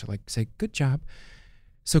anyone to like say, good job.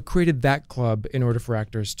 So created that club in order for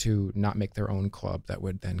actors to not make their own club that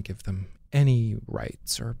would then give them any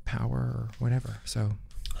rights or power or whatever. So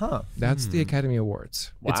that's the Academy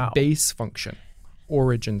Awards. Wow. Its base function,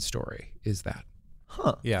 origin story is that.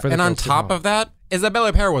 Yeah. For the And on folks at top home. of that,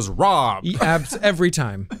 Isabella Huppert was robbed. Every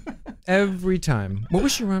time. Every time. What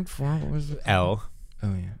was she robbed for? What was it? Elle.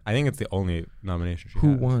 Oh, yeah. I think it's the only nomination she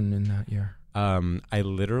Who had. won in that year? I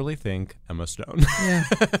literally think Emma Stone. Yeah.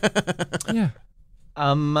 Yeah.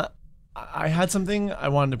 I had something I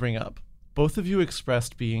wanted to bring up. Both of you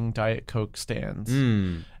expressed being Diet Coke stans.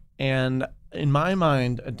 And in my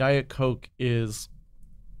mind, a Diet Coke is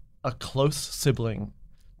a close sibling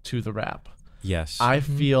to the rap. Yes. I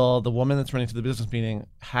feel the woman that's running to the business meeting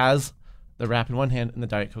has the rap in one hand and the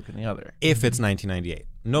Diet Coke in the other. If it's 1998.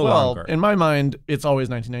 No well, longer. In my mind, it's always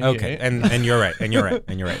 1998. Okay. And you're right. And you're right.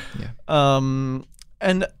 And you're right. Yeah.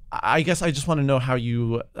 And I guess I just want to know how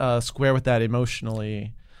you square with that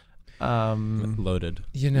emotionally. Loaded.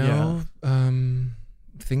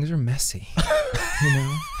 Things are messy.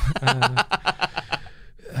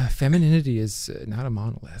 Femininity is not a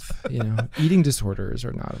monolith. Eating disorders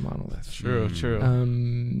are not a monolith.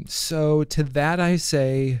 True. So to that I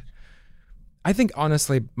say, I think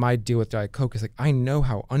honestly my deal with Diet Coke is like, I know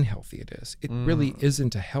how unhealthy it is. It really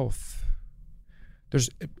isn't a health.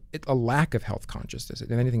 There's a lack of health consciousness.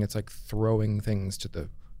 If anything, it's like throwing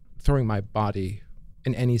my body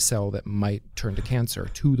and any cell that might turn to cancer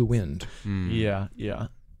to the wind. Yeah.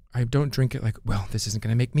 I don't drink it like, well, this isn't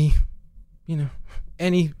going to make me,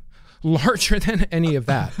 any larger than any of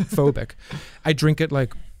that, phobic. I drink it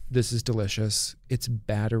like, this is delicious. It's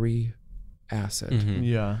battery acid.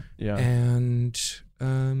 Yeah. And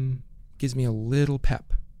gives me a little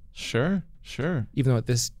pep. Sure. Even though at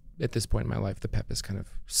this point in my life, the pep is kind of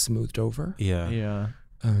smoothed over. Yeah.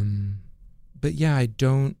 But yeah, I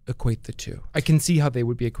don't equate the two. I can see how they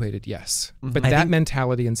would be equated, yes. But that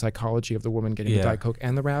mentality and psychology of the woman getting the Diet Coke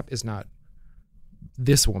and the rap is not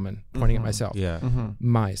this woman pointing at myself. Yeah.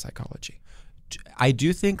 My psychology. I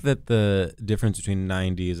do think that the difference between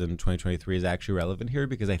 90s and 2023 is actually relevant here,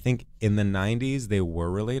 because I think in the 90s they were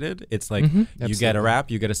related. It's like you get a wrap,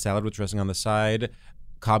 you get a salad with dressing on the side,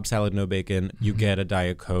 Cobb salad, no bacon, you get a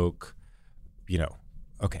Diet Coke,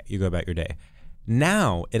 okay, you go about your day.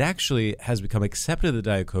 Now, it actually has become accepted that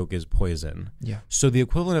Diet Coke is poison. Yeah. So the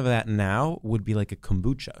equivalent of that now would be like a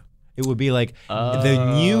kombucha. It would be like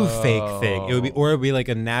the new fake thing. It would be like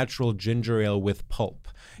a natural ginger ale with pulp.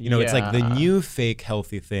 It's like the new fake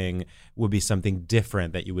healthy thing would be something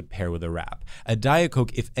different that you would pair with a wrap. A Diet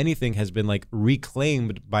Coke, if anything, has been like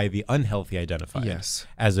reclaimed by the unhealthy identified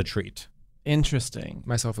as a treat. Interesting.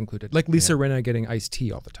 Myself included. Like Lisa Rinna getting iced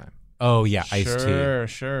tea all the time. Oh, yeah, iced tea.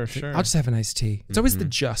 Sure. I'll just have an iced tea. It's always the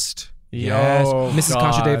just. Yes. Mrs.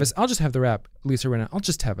 Concha Davis, I'll just have the wrap. Lisa Rinna, I'll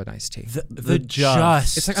just have an iced tea. The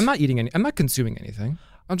just. It's like, I'm not consuming anything.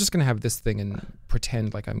 I'm just going to have this thing and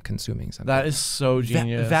pretend like I'm consuming something. That is so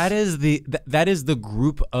genius. That is the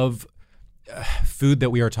group of food that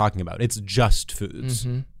we are talking about. It's just foods.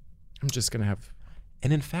 I'm just going to have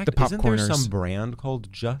And in fact, the isn't there popcorners. some brand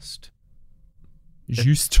called Just?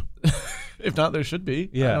 Just. If not, there should be.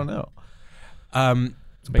 Yeah. I don't know.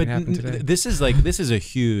 Make it happen today. This is a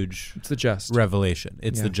huge It's the just. revelation.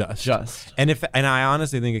 It's Yeah. the just. Just. And I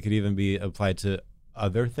honestly think it could even be applied to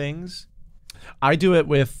other things. I do it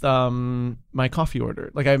with my coffee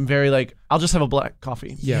order. Like I'm very like I'll just have a black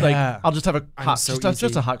coffee. Yeah. Like I'll just have a I'm hot, so just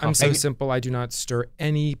easy. a hot coffee. I'm so simple. I do not stir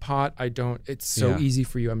any pot. I don't. It's so Yeah. easy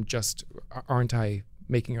for you. Aren't I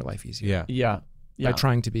making your life easier? Yeah. Yeah. By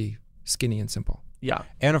trying to be skinny and simple. Yeah.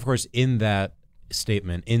 And of course, in that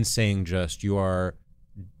statement, in saying just, you are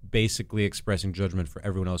basically expressing judgment for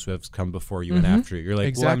everyone else who has come before you and after you. You're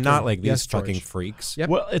like, well, I'm Exactly. not like these Yes, fucking George. freaks. Yep.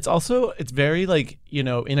 Well, it's very like, in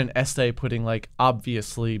an essay putting like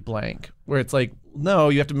obviously blank, where it's like, no,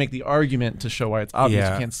 you have to make the argument to show why it's obvious.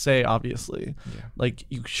 Yeah. You can't say obviously. Yeah. Like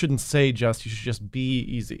you shouldn't say just, you should just be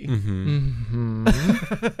easy. Mm-hmm.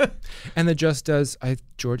 And the just does.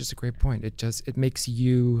 George is a great point. It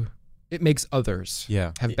makes others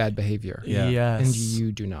Yeah. have bad behavior. Yeah. Yes. And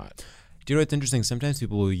you do not. Do you know what's interesting? Sometimes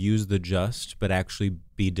people will use the just, but actually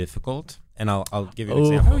be difficult. And I'll give you an Oh.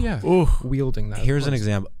 example. Oh yeah. Ooh. Wielding that. of Here's an course.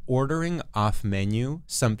 example. Ordering off menu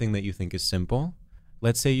something that you think is simple.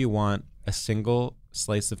 Let's say you want a single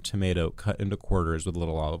slice of tomato cut into quarters with a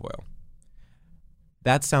little olive oil.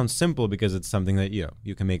 That sounds simple because it's something that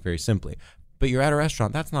you can make very simply. But you're at a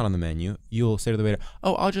restaurant, that's not on the menu. You'll say to the waiter,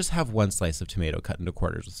 "Oh, I'll just have one slice of tomato cut into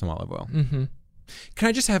quarters with some olive oil." Mm-hmm. Can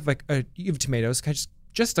I just have you have tomatoes? Can I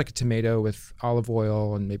just like a tomato with olive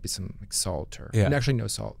oil and maybe some like salt and actually no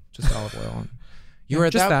salt, just olive oil. And, You're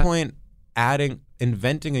at just that point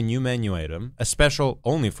inventing a new menu item, a special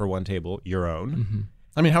only for one table, your own. Mm-hmm.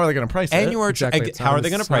 I mean, how are they going to price it? And you are Exactly. It's how not are in they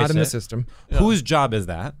the- going to it's not price in it? the system. Whose job is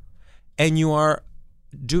that? And you are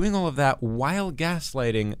doing all of that while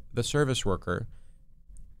gaslighting the service worker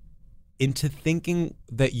into thinking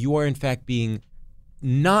that you are in fact being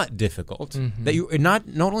not difficult. That you are not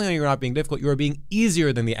only are you not being difficult, you are being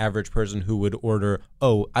easier than the average person who would order,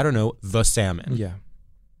 the salmon. Yeah.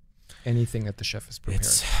 Anything that the chef has prepared.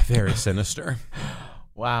 It's very sinister.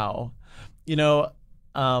 Wow.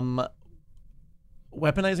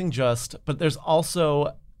 Weaponizing just, but there's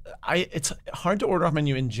also it's hard to order off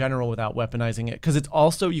menu in general without weaponizing it, because it's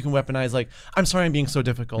also, you can weaponize like, I'm sorry I'm being so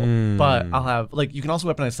difficult, but I'll have like, you can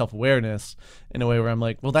also weaponize self-awareness in a way where I'm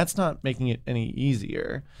like, well, that's not making it any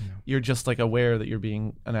easier. You're just like aware that you're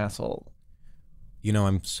being an asshole.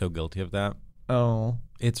 I'm so guilty of that. Oh.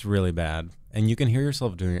 It's really bad. And you can hear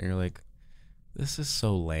yourself doing it and you're like, this is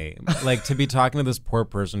so lame. Like to be talking to this poor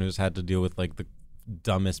person who's had to deal with like the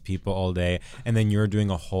dumbest people all day, and then you're doing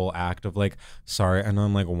a whole act of like, sorry, I know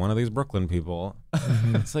I'm like one of these Brooklyn people.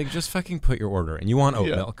 It's like, just fucking put your order in. You want oat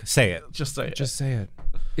milk, say it. Just say it. Just say it.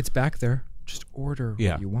 It's back there. Just order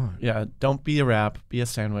Yeah. what you want. Yeah, don't be a wrap, be a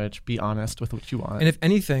sandwich, be honest with what you want. And if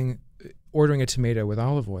anything, ordering a tomato with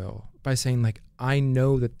olive oil by saying like, I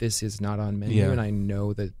know that this is not on menu Yeah. and I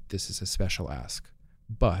know that this is a special ask,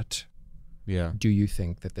 but Yeah. do you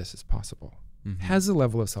think that this is possible? Has a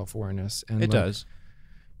level of self-awareness. And It does.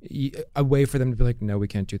 A way for them to be like, no, we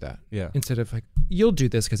can't do that. Yeah. Instead of like, you'll do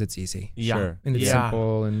this because it's easy. yeah. Sure. And it's Yeah.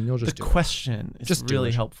 simple and you'll just The do it. question is Just do really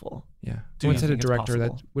it. helpful. Yeah. Do I you once had a think it's director that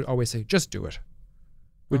possible? would always say, just do it.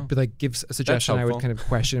 Would Oh. be like, give a suggestion. I would helpful. kind of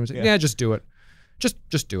question and was like, yeah, just do it.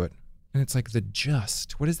 Just do it. And it's like the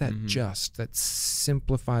just. What is that just that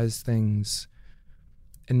simplifies things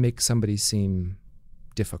and makes somebody seem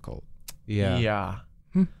difficult? Yeah. Yeah.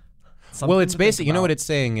 Hmm. Well, it's Something to think basic. You know about. what it's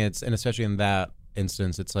saying? And especially in that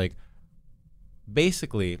instance, it's like,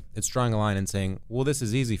 basically, it's drawing a line and saying, well, this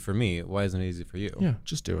is easy for me. Why isn't it easy for you? Yeah,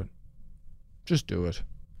 just do it. Just do it.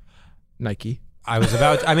 Nike. I was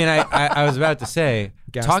about to say,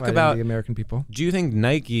 talk Gaslighting about, the American people. do you think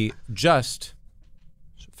Nike just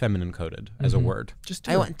feminine coded as a word? Just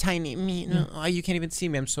do I it. want tiny me. No, oh, you can't even see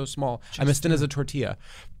me. I'm so small. I'm as thin as a tortilla.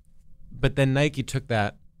 But then Nike took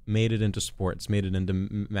that, made it into sports, made it into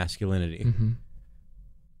masculinity.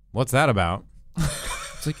 What's that about?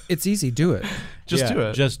 It's like, it's easy. Do it. Just Yeah, do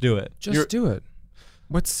it. Just do it. Just do it.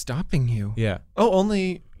 What's stopping you? Yeah. Oh,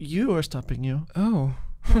 only you are stopping you. Oh,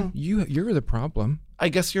 you're the problem. I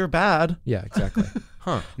guess you're bad. Yeah, exactly.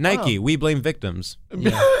 Huh. Nike, we blame victims.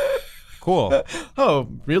 Yeah. Cool. Oh,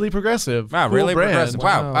 really progressive. Wow, Cool really brand. progressive.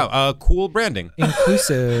 Wow. Cool branding.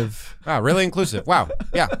 Inclusive. Wow, really inclusive. Wow.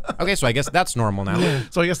 Yeah. Okay, so I guess that's normal now.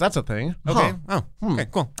 So I guess that's a thing. Okay. Huh. Oh. Okay.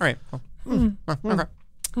 Cool. All right. Cool.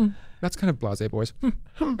 Okay. That's kind of blasé, boys.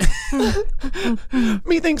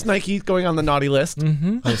 Methinks Nike's going on the naughty list.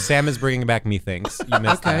 Oh, Sam is bringing back methinks. You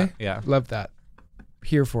missed Okay. that. Yeah. Love that.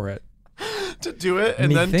 Here for it. To do it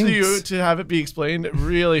and then to have it be explained, it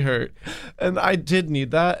really hurt. And I did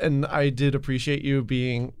need that, and I did appreciate you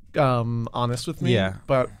being honest with me. Yeah.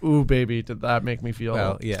 But ooh, baby, did that make me feel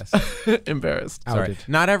Well, yes. embarrassed. Sorry.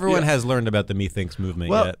 Not everyone has learned about the Methinks movement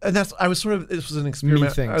Well, yet. and this was an experiment.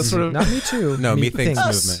 Methinks. I was sort of Not me too. No, Methinks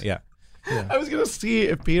Methinks. movement. Yeah. I was gonna see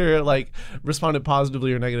if Peter like responded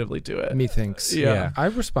positively or negatively to it. Methinks. Yeah. I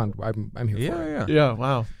respond. I'm here for it. Yeah.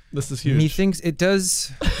 Wow. This is huge. Methinks. It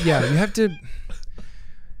does. Yeah. You have to.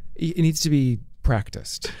 It needs to be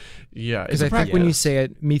practiced. Yeah. Because I think when you say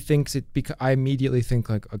it, methinks it. I immediately think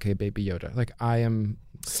like, okay, Baby Yoda. Like I am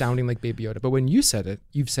sounding like Baby Yoda. But when you said it,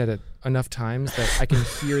 you've said it enough times that I can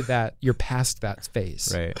hear that you're past that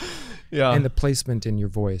phase. Right. Yeah. And the placement in your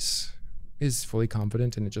voice is fully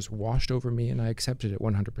confident, and it just washed over me, and I accepted it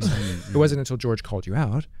 100%. It wasn't until George called you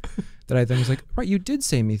out that I then was like, right, you did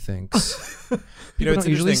say methinks. People it's don't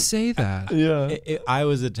usually interesting. say that. yeah. I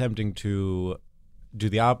was attempting to do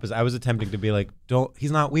the opposite. I was attempting to be like, he's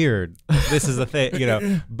not weird. This is a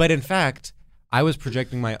thing, But in fact, I was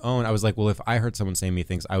projecting my own. I was like, well, if I heard someone say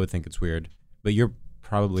Methinks, I would think it's weird. But you're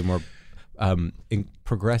probably more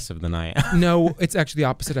progressive than I am. No, it's actually the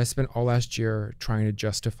opposite. I spent all last year trying to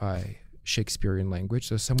justify Shakespearean language.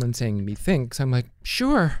 So someone saying methinks, I'm like,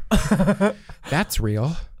 sure, that's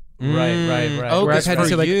real. Right. Oh, Where I've had to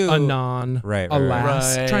say like you. anon, Right.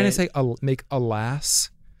 alas, Right. trying to say make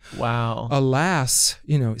alas, Wow. alas,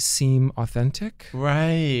 seem authentic.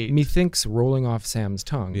 Right. Methinks rolling off Sam's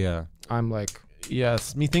tongue. Yeah. I'm like,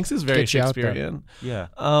 Yes. Methinks is very Get you out there. Shakespearean.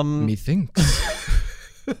 Yeah. methinks.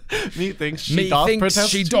 Methinks she doth protest.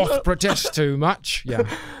 she too doth much. protest too much. Yeah.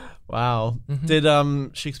 Wow. Did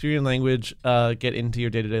Shakespearean language get into your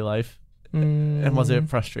day-to-day life? And was it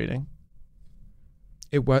frustrating?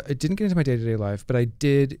 It didn't get into my day-to-day life, but I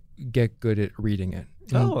did get good at reading it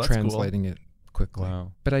and Oh, that's translating it quickly.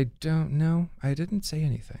 Wow. But I don't know. I didn't say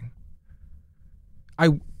anything.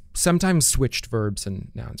 I sometimes switched verbs and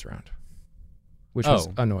nouns around, which was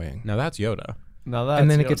annoying. Now that's Yoda. Now that's And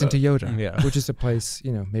then it gets into Yoda, Yeah. which is a place,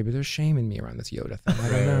 maybe there's shame in me around this Yoda thing. I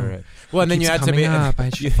don't know. Right. Well, and then Keeps you had to be. coming up. I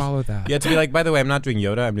should follow that. You had to be like, by the way, I'm not doing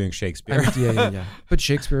Yoda. I'm doing Shakespeare. Yeah. But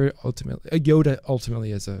Shakespeare Yoda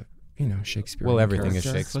ultimately is a Shakespeare. Well, everything is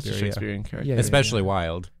character. Shakespeare. Such a Shakespearean character. Yeah. Especially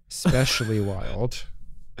Wild. Especially Wild,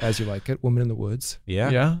 as you like it. Woman in the Woods. Yeah.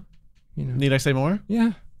 Yeah. Need I say more?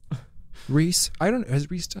 Yeah. Reese. Has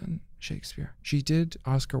Reese done Shakespeare? She did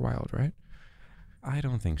Oscar Wilde, right? I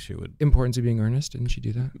don't think she would. Importance of Being Earnest. Didn't she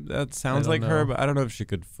do that? That sounds I like don't her, know. but I don't know if she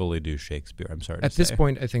could fully do Shakespeare. I'm sorry. At to this say.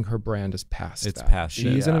 point, I think her brand is past It's that. past it.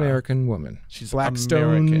 She's an Yeah. American woman. She's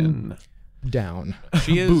Blackstone American. down.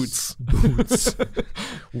 she is Boots.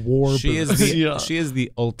 War She is boots. the Yeah. she is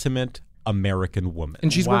the ultimate American woman.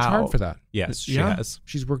 And she's worked Wow. hard for that. yes, she Yeah. has.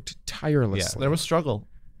 She's worked tirelessly. There was struggle.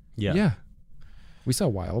 Yeah. Yeah. We saw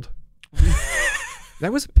Wild.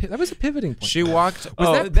 That was a pivoting point. She walked.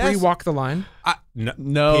 Was that pre-Walk the Line?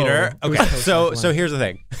 No. Peter. It was Okay, post so Walk the so Line. here's the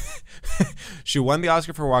thing. She won the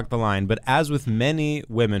Oscar for Walk the Line, but as with many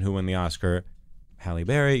women who win the Oscar, Halle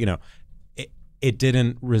Berry, it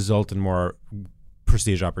didn't result in more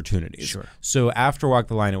prestige opportunities. Sure. So after Walk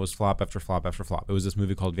the Line, it was flop after flop after flop. It was this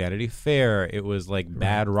movie called Vanity Fair. It was like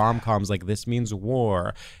bad rom-coms like This Means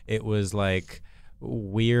War. It was like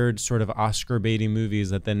weird sort of Oscar baiting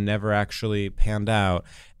movies that then never actually panned out.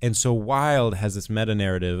 And so Wild has this meta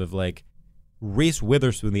narrative of like Reese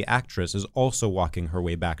Witherspoon, the actress, is also walking her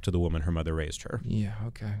way back to the woman her mother raised her. Yeah.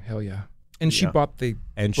 Okay. Hell yeah. And she Yeah. bought the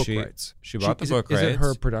And book she rights. she bought the is book it, rights. Is it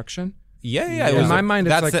her production? Yeah. In it was my mind,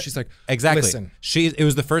 it's that's like the- she's like, exactly. listen. It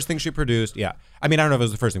was the first thing she produced. Yeah, I mean, I don't know if it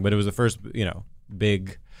was the first thing, but it was the first,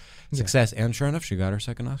 big success. And sure enough, she got her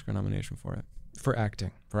second Oscar nomination for it for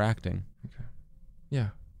acting. for acting. Yeah.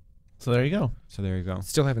 So there you go. So there you go.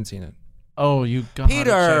 Still haven't seen it. Oh, you got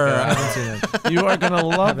Peter! I haven't seen it. You are gonna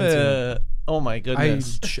love Haven't seen it. Oh my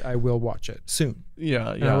goodness. I will watch it soon.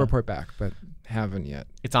 Yeah, And I'll yeah. report back, but haven't yet.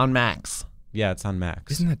 It's on Max. Yeah, it's on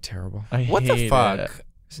Max. Isn't that terrible? I What the hate fuck? it.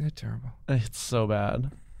 Isn't it terrible? It's so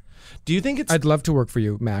bad. Do you think it's I'd love to work for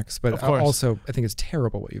you, Max, but Of course. also I think it's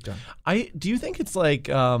terrible what you've done. do you think it's like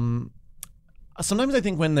sometimes I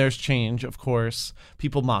think when there's change, of course,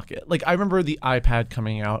 people mock it. Like I remember the iPad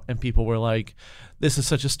coming out and people were like, this is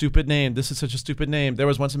such a stupid name. This is such a stupid name. There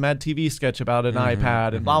was once a Mad TV sketch about an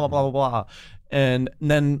iPad and blah blah blah blah blah. And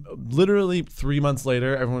then literally 3 months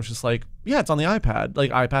later, everyone was just like, yeah, it's on the iPad.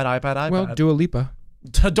 Like iPad. Well, Dua Lipa.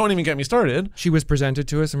 Don't even get me started. She was presented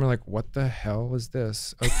to us and we're like, what the hell is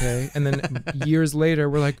this? Okay. And then years later,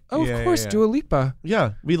 we're like, oh, Yeah, of course, yeah. Dua Lipa.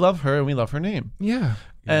 Yeah, we love her and we love her name. Yeah.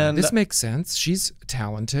 And This makes sense. She's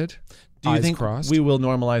talented. do you Eyes think crossed. we will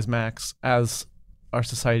normalize Max as our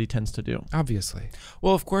society tends to do? Obviously.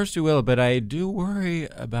 Well, of course you will, but I do worry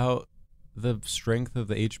about the strength of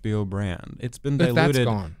the HBO brand. It's been But diluted. that's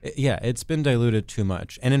gone. Yeah, it's been diluted too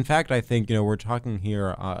much. And in fact, I think, we're talking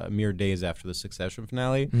here mere days after the Succession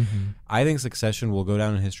finale. Mm-hmm. I think Succession will go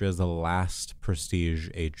down in history as the last prestige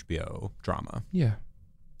HBO drama. Yeah.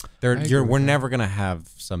 agree with We're that. never going to have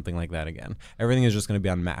something like that again. Everything is just going to be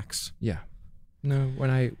on Max. Yeah. No, when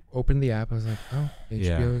I opened the app, I was like, oh, HBO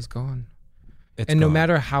Yeah. is gone. It's And no gone.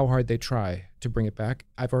 matter how hard they try to bring it back,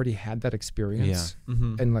 I've already had that experience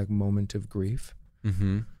and like moment of grief.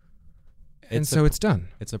 Mm-hmm. And so it's done.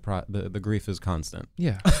 It's the grief is constant.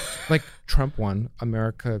 Yeah. Like Trump won,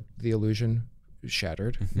 America, the illusion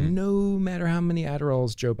shattered. Mm-hmm. No matter how many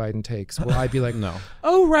Adderalls Joe Biden takes, will I be like, No.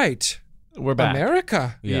 oh, right. We're back.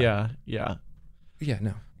 America. Yeah. Yeah,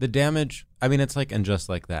 no. The damage, it's like, and just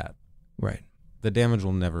like that, Right. the damage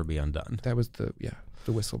will never be undone. That was the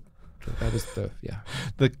whistle. That was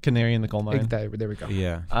The canary in the coal mine. there we go.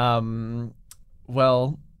 Yeah.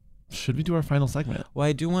 Well, should we do our final segment? Well,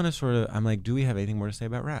 I do want to I'm like, do we have anything more to say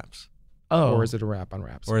about Raps? Oh. Or is it a wrap on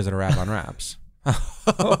Raps? Or is it a rap on Raps?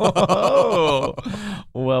 Oh.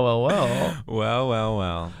 Well.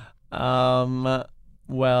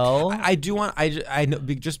 Well. I do want, I know,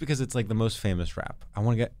 just because it's like the most famous rap. I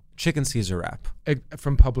want to get Chicken Caesar wrap.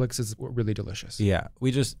 From Publix is really delicious. Yeah.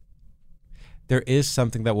 There is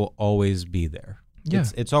something that will always be there. Yeah.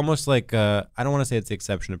 It's almost like, I don't want to say it's the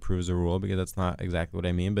exception that proves the rule, because that's not exactly what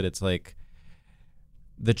I mean, but it's like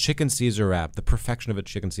the Chicken Caesar wrap, the perfection of a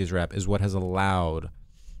Chicken Caesar wrap is what has allowed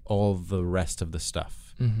all the rest of the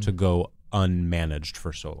stuff to go unmanaged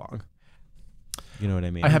for so long. You know what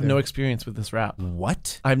I mean? I have no experience with this wrap.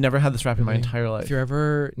 What? I've never had this wrap in my Really? entire life. If you're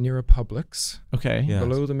ever near a Publix, Okay. Yeah.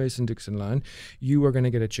 below the Mason-Dixon line, you are going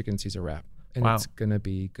to get a Chicken Caesar wrap. And Wow. it's going to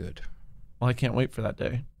be good. Well, I can't wait for that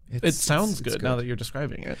day. It It's- sounds it's good now that you're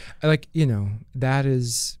describing it. Like, that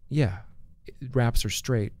is, wraps are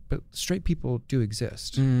straight, but straight people do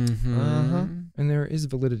exist. Mm-hmm. Uh-huh. And there is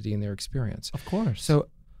validity in their experience. Of course. So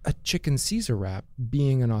a Chicken Caesar wrap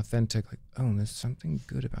being an authentic, like, oh, there's something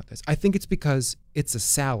good about this. I think it's because it's a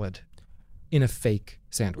salad in a fake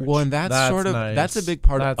sandwich. Well, and that's sort of, nice. that's a big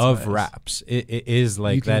part That's of nice. wraps. It is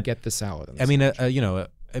like you can that. get the salad. In the I mean, sandwich.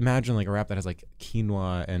 imagine like a wrap that has like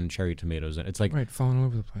quinoa and cherry tomatoes in it. It's like, right, falling all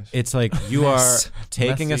over the place. it's like you are Mess.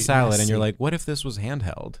 taking a Messy. salad and you're Messy. like, what if this was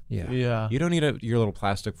handheld? Yeah. Yeah. You don't need your little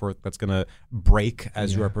plastic fork that's going to break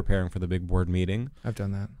as you Yeah. are preparing for the big board meeting. I've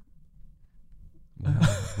done that.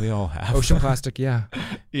 We all have. Ocean plastic, yeah.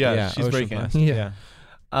 Yeah, she's ocean breaking. plastic, Yeah.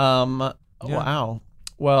 Yeah. Wow.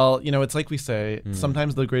 Well, it's like we say,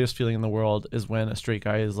 sometimes the greatest feeling in the world is when a straight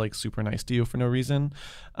guy is like super nice to you for no reason.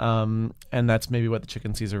 And that's maybe what the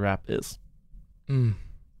Chicken Caesar wrap is. Mm.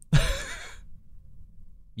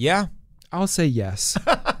 Yeah. I'll say yes.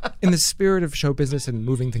 In the spirit of show business and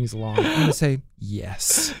moving things along, I'm going to say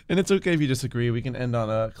yes. And it's okay if you disagree. We can end on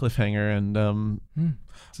a cliffhanger and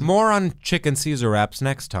More on Chicken Caesar wraps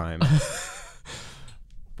next time.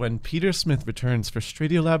 when Peter Smith returns for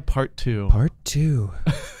Stradiolab Part 2. Part 2.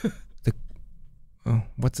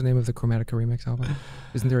 What's the name of the Chromatica remix album?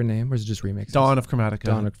 Isn't there a name or is it just remixes? Dawn of Chromatica.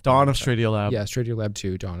 Dawn of Dawn of Chromatica. Stradiolab. Yeah, Stradiolab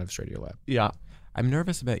 2, Dawn of Stradiolab. Yeah. I'm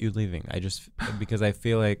nervous about you leaving. Because I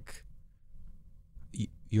feel like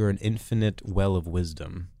you're an infinite well of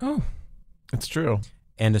wisdom. Oh, It's true.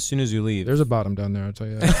 And as soon as you leave, there's a bottom down there, I'll tell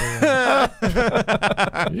you.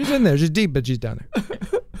 She's in there. She's deep, but she's down there.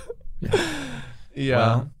 Yeah.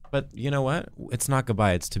 Well, but you know what? It's not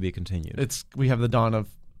goodbye. It's to be continued. we have the dawn of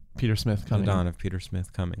Peter Smith coming. The dawn of Peter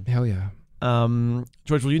Smith coming. Hell yeah.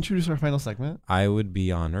 George, will you introduce our final segment? I would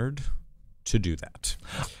be honored to do that.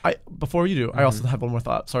 Before you do, I also have one more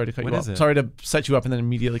thought. Sorry to cut What you is off. it? Sorry to set you up and then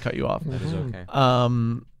immediately cut you off. That is okay.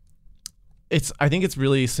 I think it's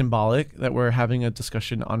really symbolic that we're having a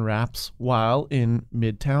discussion on raps while in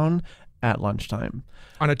Midtown at lunchtime.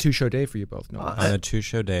 On a 2-show day for you both. No, On a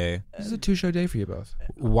 2-show day, this is a 2-show day for you both.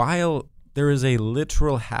 while there is a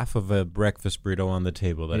literal half of a breakfast burrito on the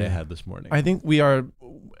table that I Yeah. had this morning. I think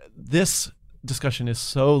this discussion is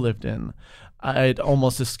so lived in. It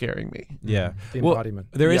almost is scaring me. Yeah. The Well,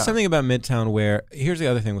 embodiment. there is Yeah. something about Midtown where, here's the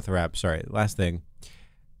other thing with the rap. Sorry, last thing.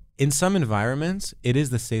 In some environments, it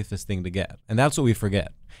is the safest thing to get, and that's what we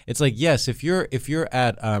forget. It's like, yes, if you're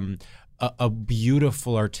at a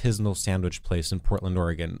beautiful artisanal sandwich place in Portland,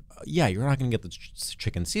 Oregon, yeah, you're not going to get the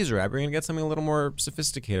Chicken Caesar wrap. You're going to get something a little more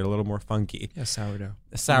sophisticated, a little more funky. Yeah, sourdough.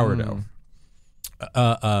 A sourdough.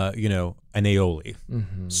 An aioli.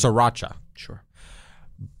 Sriracha. Sure.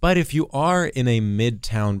 But if you are in a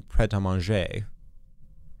Midtown pret-a-manger,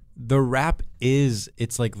 the wrap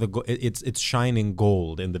it's like it's shining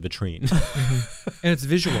gold in the vitrine. And it's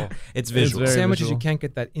visual. It's visual. very Sandwiches, visual. you can't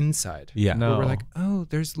get that inside. Yeah. No. Where we're like, oh,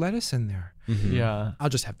 there's lettuce in there. Yeah. I'll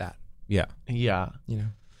just have that, Yeah. Yeah. you know,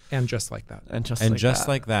 and just like that. And just And like just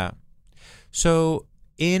that. like that. So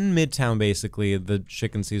in Midtown, basically, the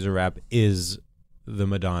chicken Caesar wrap is the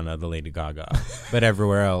Madonna, the Lady Gaga. But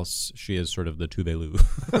everywhere else, she is sort of the Tubelu.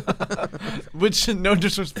 Which, no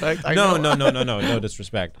disrespect. No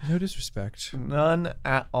disrespect. No disrespect. None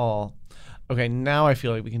at all. Okay, now I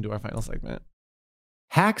feel like we can do our final segment.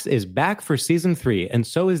 Hacks is back for season 3, and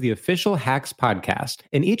so is the official Hacks podcast.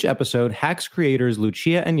 In each episode, Hacks creators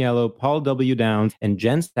Lucia Agnello, Paul W. Downs, and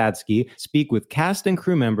Jen Statsky speak with cast and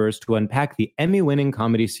crew members to unpack the Emmy-winning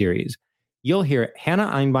comedy series. You'll hear Hannah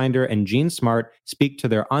Einbinder and Jean Smart speak to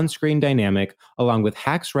their on-screen dynamic, along with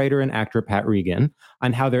Hacks writer and actor Pat Regan,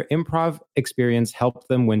 on how their improv experience helped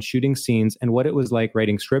them when shooting scenes and what it was like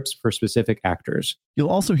writing scripts for specific actors. You'll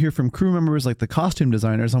also hear from crew members like the costume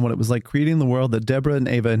designers on what it was like creating the world that Deborah and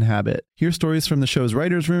Ava inhabit. Hear stories from the show's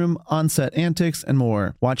writer's room, on-set antics, and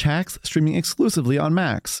more. Watch Hacks streaming exclusively on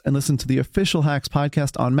Max, and listen to the official Hacks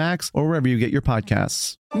podcast on Max or wherever you get your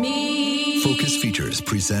podcasts. Focus Features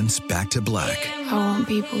presents Back to Black. I want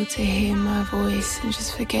people to hear my voice and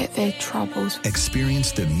just forget their troubles.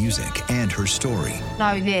 Experience the music and her story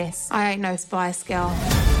Know this. I ain't no Spice Girl.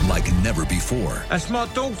 like never before That's my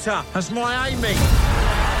daughter. That's my Amy.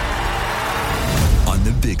 on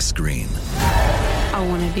the big screen. I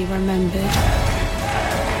want to be remembered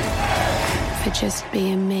for just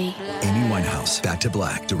being me. Amy Winehouse, Back to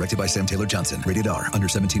Black, directed by Sam Taylor Johnson. Rated R, under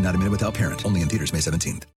 17, not a minute without parent. Only in theaters May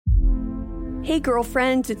 17th. Hey,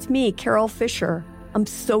 girlfriends, it's me, Carol Fisher. I'm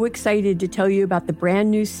so excited to tell you about the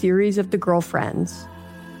brand new series of The Girlfriends.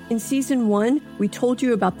 In season 1, we told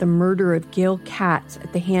you about the murder of Gail Katz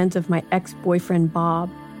at the hands of my ex-boyfriend, Bob.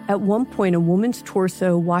 At one point, a woman's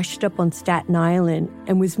torso washed up on Staten Island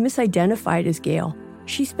and was misidentified as Gail.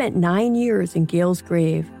 She spent 9 years in Gail's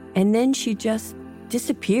grave, and then she just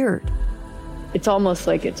disappeared. It's almost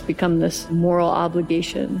like it's become this moral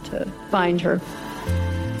obligation to find her.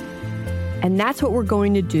 And that's what we're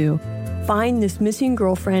going to do. Find this missing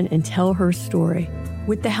girlfriend and tell her story.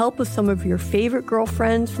 With the help of some of your favorite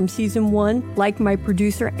girlfriends from season 1, like my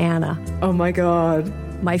producer, Anna. Oh my God.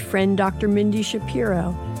 My friend, Dr. Mindy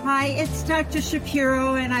Shapiro. Hi, it's Dr.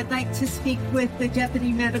 Shapiro, and I'd like to speak with the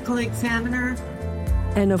Deputy Medical Examiner.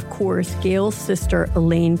 And of course, Gail's sister,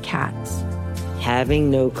 Elaine Katz. Having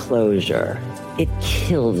no closure, it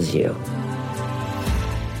kills you.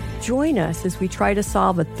 Join us as we try to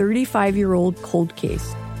solve a 35-year-old cold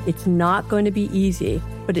case. It's not going to be easy,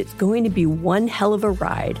 but it's going to be one hell of a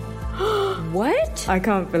ride. What? I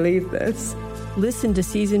can't believe this. Listen to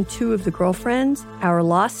season 2 of The Girlfriends, Our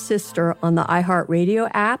Lost Sister on the iHeartRadio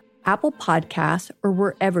app, Apple Podcasts, or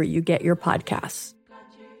wherever you get your podcasts.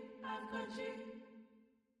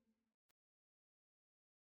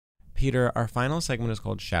 Peter, our final segment is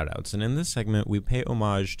called Shoutouts, and in this segment, we pay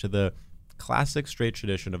homage to the classic straight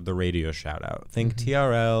tradition of the radio shoutout. Think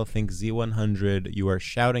TRL, think Z100. You are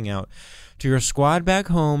shouting out to your squad back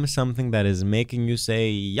home something that is making you say,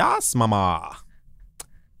 "Yas, mama."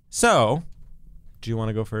 So, do you want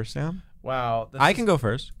to go first, Sam? Wow. I can go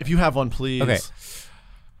first. If you have one, please. Okay.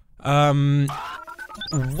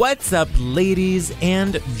 What's up, ladies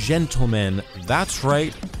and gentlemen? That's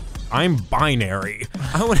right. I'm binary.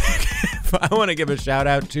 I want to give a shout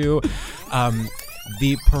out to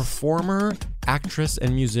the performer, actress,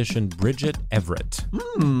 and musician Bridget Everett.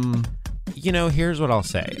 You know, here's what I'll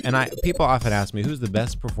say. And people often ask me, who's the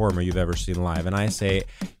best performer you've ever seen live? And I say,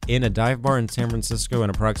 in a dive bar in San Francisco in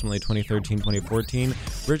approximately 2013, 2014,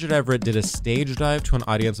 Bridget Everett did a stage dive to an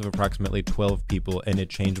audience of approximately 12 people, and it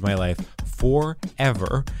changed my life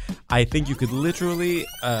forever. I think you could literally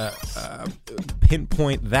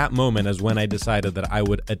pinpoint that moment as when I decided that I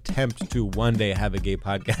would attempt to one day have a gay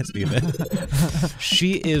podcast even.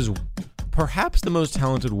 She is perhaps the most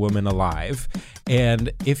talented woman alive.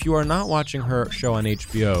 And if you are not watching her show on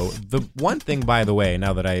HBO, the one thing, by the way,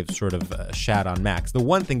 now that I've sort of shat on Max, the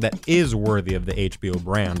one thing that is worthy of the HBO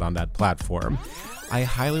brand on that platform, I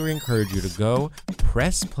highly encourage you to go,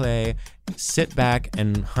 press play, sit back,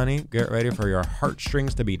 and honey, get ready for your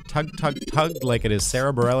heartstrings to be tugged like it is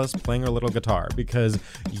Sarah Bareilles playing her little guitar, because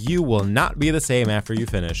you will not be the same after you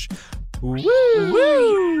finish. Woo!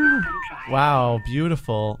 Woo! Wow,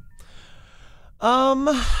 beautiful.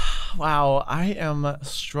 Wow, I am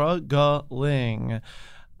struggling.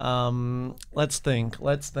 Let's think.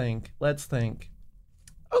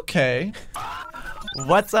 Okay.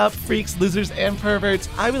 What's up, freaks, losers, and perverts?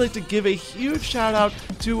 I would like to give a huge shout out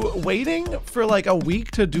to waiting for like a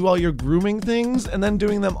week to do all your grooming things and then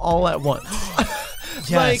doing them all at once.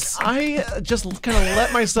 Yes. Like, I just kind of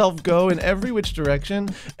let myself go in every which direction.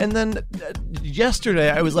 And then yesterday,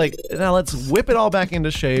 I was like, now let's whip it all back into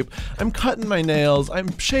shape. I'm cutting my nails.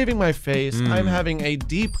 I'm shaving my face. I'm having a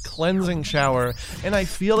deep cleansing shower. And I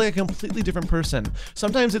feel like a completely different person.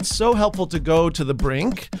 Sometimes it's so helpful to go to the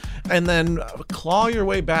brink and then claw your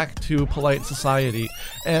way back to polite society.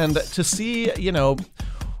 And to see, you know,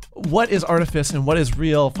 what is artifice and what is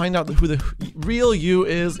real. Find out who the real you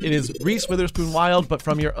is. It is Reese Witherspoon Wild, but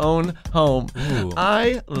from your own home. Ooh.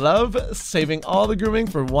 I love saving all the grooming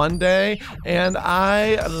for one day, and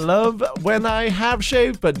I love when I have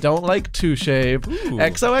shaved but don't like to shave. Ooh.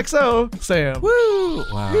 XOXO, Sam. Woo!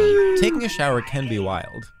 Wow. Taking a shower can be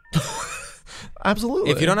wild. Absolutely.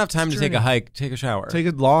 If you don't have time to take a hike, take a shower. Take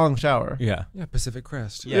a long shower. Yeah. Yeah, Pacific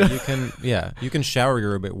Crest. Yeah, you can. Yeah, you can shower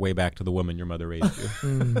your way back to the woman your mother raised you.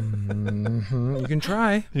 You can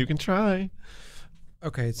try. You can try.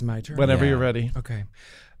 Okay, it's my turn. Whenever you're ready. Okay.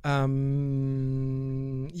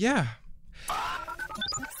 Yeah.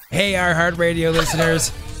 Hey, iHeartRadio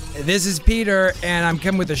listeners. This is Peter, and I'm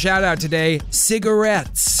coming with a shout out today.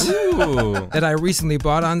 Cigarettes that I recently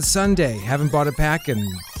bought on Sunday. Haven't bought a pack in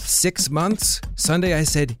 6 months. Sunday I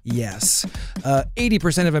said yes.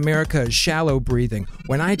 80% of America is shallow breathing.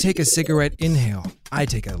 When I take a cigarette inhale, I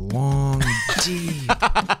take a long, deep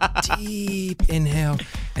inhale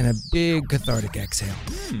and a big cathartic exhale.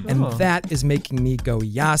 And that is making me go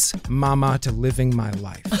yas mama to living my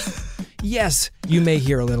life. Yes, you may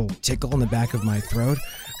hear a little tickle in the back of my throat,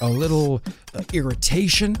 a little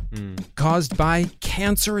irritation caused by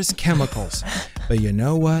cancerous chemicals. But you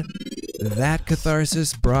know what? That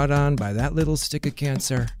catharsis brought on by that little stick of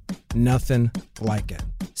cancer, nothing like it.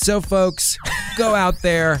 So folks, go out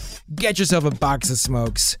there, get yourself a box of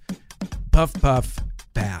smokes. Puff, puff,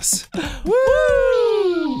 pass.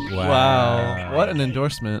 Woo! Wow. What an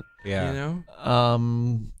endorsement. Yeah. You know?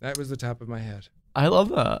 That was the top of my head. I love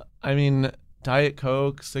that. I mean, Diet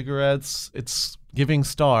Coke, cigarettes, it's giving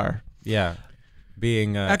star. Yeah.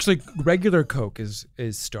 Being Actually, regular Coke is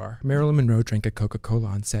star. Marilyn Monroe drank a Coca-Cola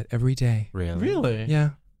on set every day. Really? Yeah.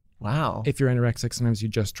 Wow. If you're anorexic, sometimes you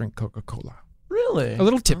just drink Coca-Cola. Really? A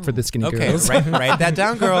little tip for the skinny girls. Okay, write that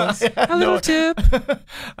down, girls. A little tip.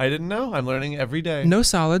 I didn't know. I'm learning every day. No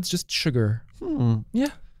solids, just sugar. Yeah.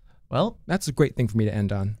 Well, that's a great thing for me to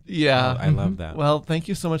end on. Yeah. I love that. Well, thank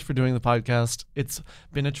you so much for doing the podcast. It's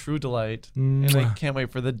been a true delight. And I can't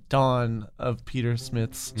wait for the dawn of Peter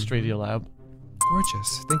Smith's Stradiolab.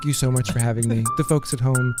 Gorgeous. Thank you so much for having me. The folks at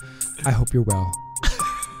home, I hope you're well.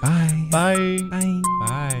 Bye. Bye. Bye.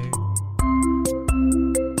 Bye.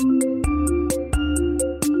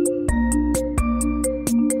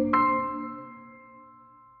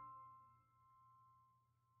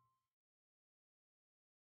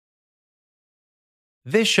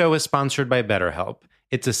 This show is sponsored by BetterHelp.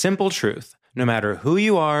 It's a simple truth. No matter who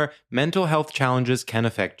you are, mental health challenges can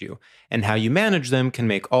affect you, and how you manage them can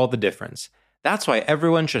make all the difference. That's why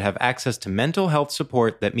everyone should have access to mental health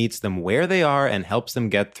support that meets them where they are and helps them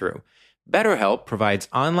get through. BetterHelp provides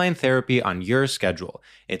online therapy on your schedule.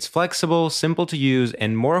 It's flexible, simple to use,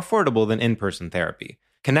 and more affordable than in-person therapy.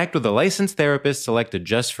 Connect with a licensed therapist selected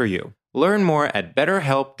just for you. Learn more at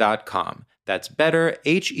BetterHelp.com. That's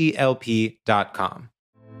BetterHelp.com.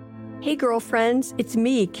 Hey girlfriends, it's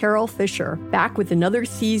me, Carol Fisher, back with another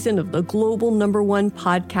season of the global #1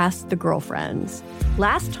 podcast, The Girlfriends.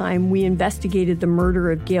 Last time, we investigated the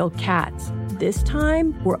murder of Gail Katz. This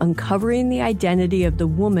time, we're uncovering the identity of the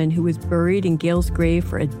woman who was buried in Gail's grave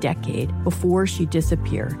for a decade before she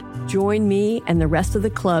disappeared. Join me and the rest of the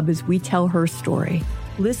club as we tell her story.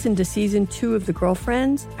 Listen to Season 2 of The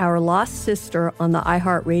Girlfriends, Our Lost Sister on the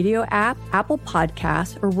iHeartRadio app, Apple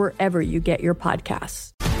Podcasts, or wherever you get your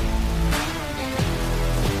podcasts.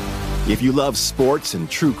 If you love sports and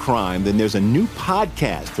true crime, then there's a new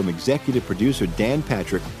podcast from executive producer Dan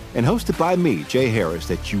Patrick and hosted by me, Jay Harris,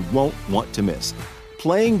 that you won't want to miss.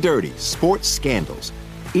 Playing Dirty: Sports Scandals.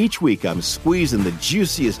 Each week, I'm squeezing the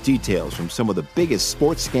juiciest details from some of the biggest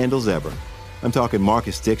sports scandals ever. I'm talking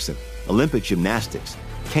Marcus Dixon, Olympic gymnastics,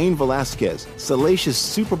 Cain Velasquez, salacious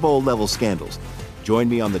Super Bowl-level scandals. Join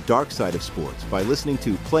me on the dark side of sports by listening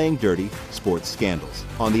to Playing Dirty: Sports Scandals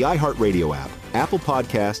on the iHeartRadio app, Apple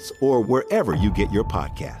Podcasts, or wherever you get your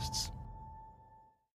podcasts.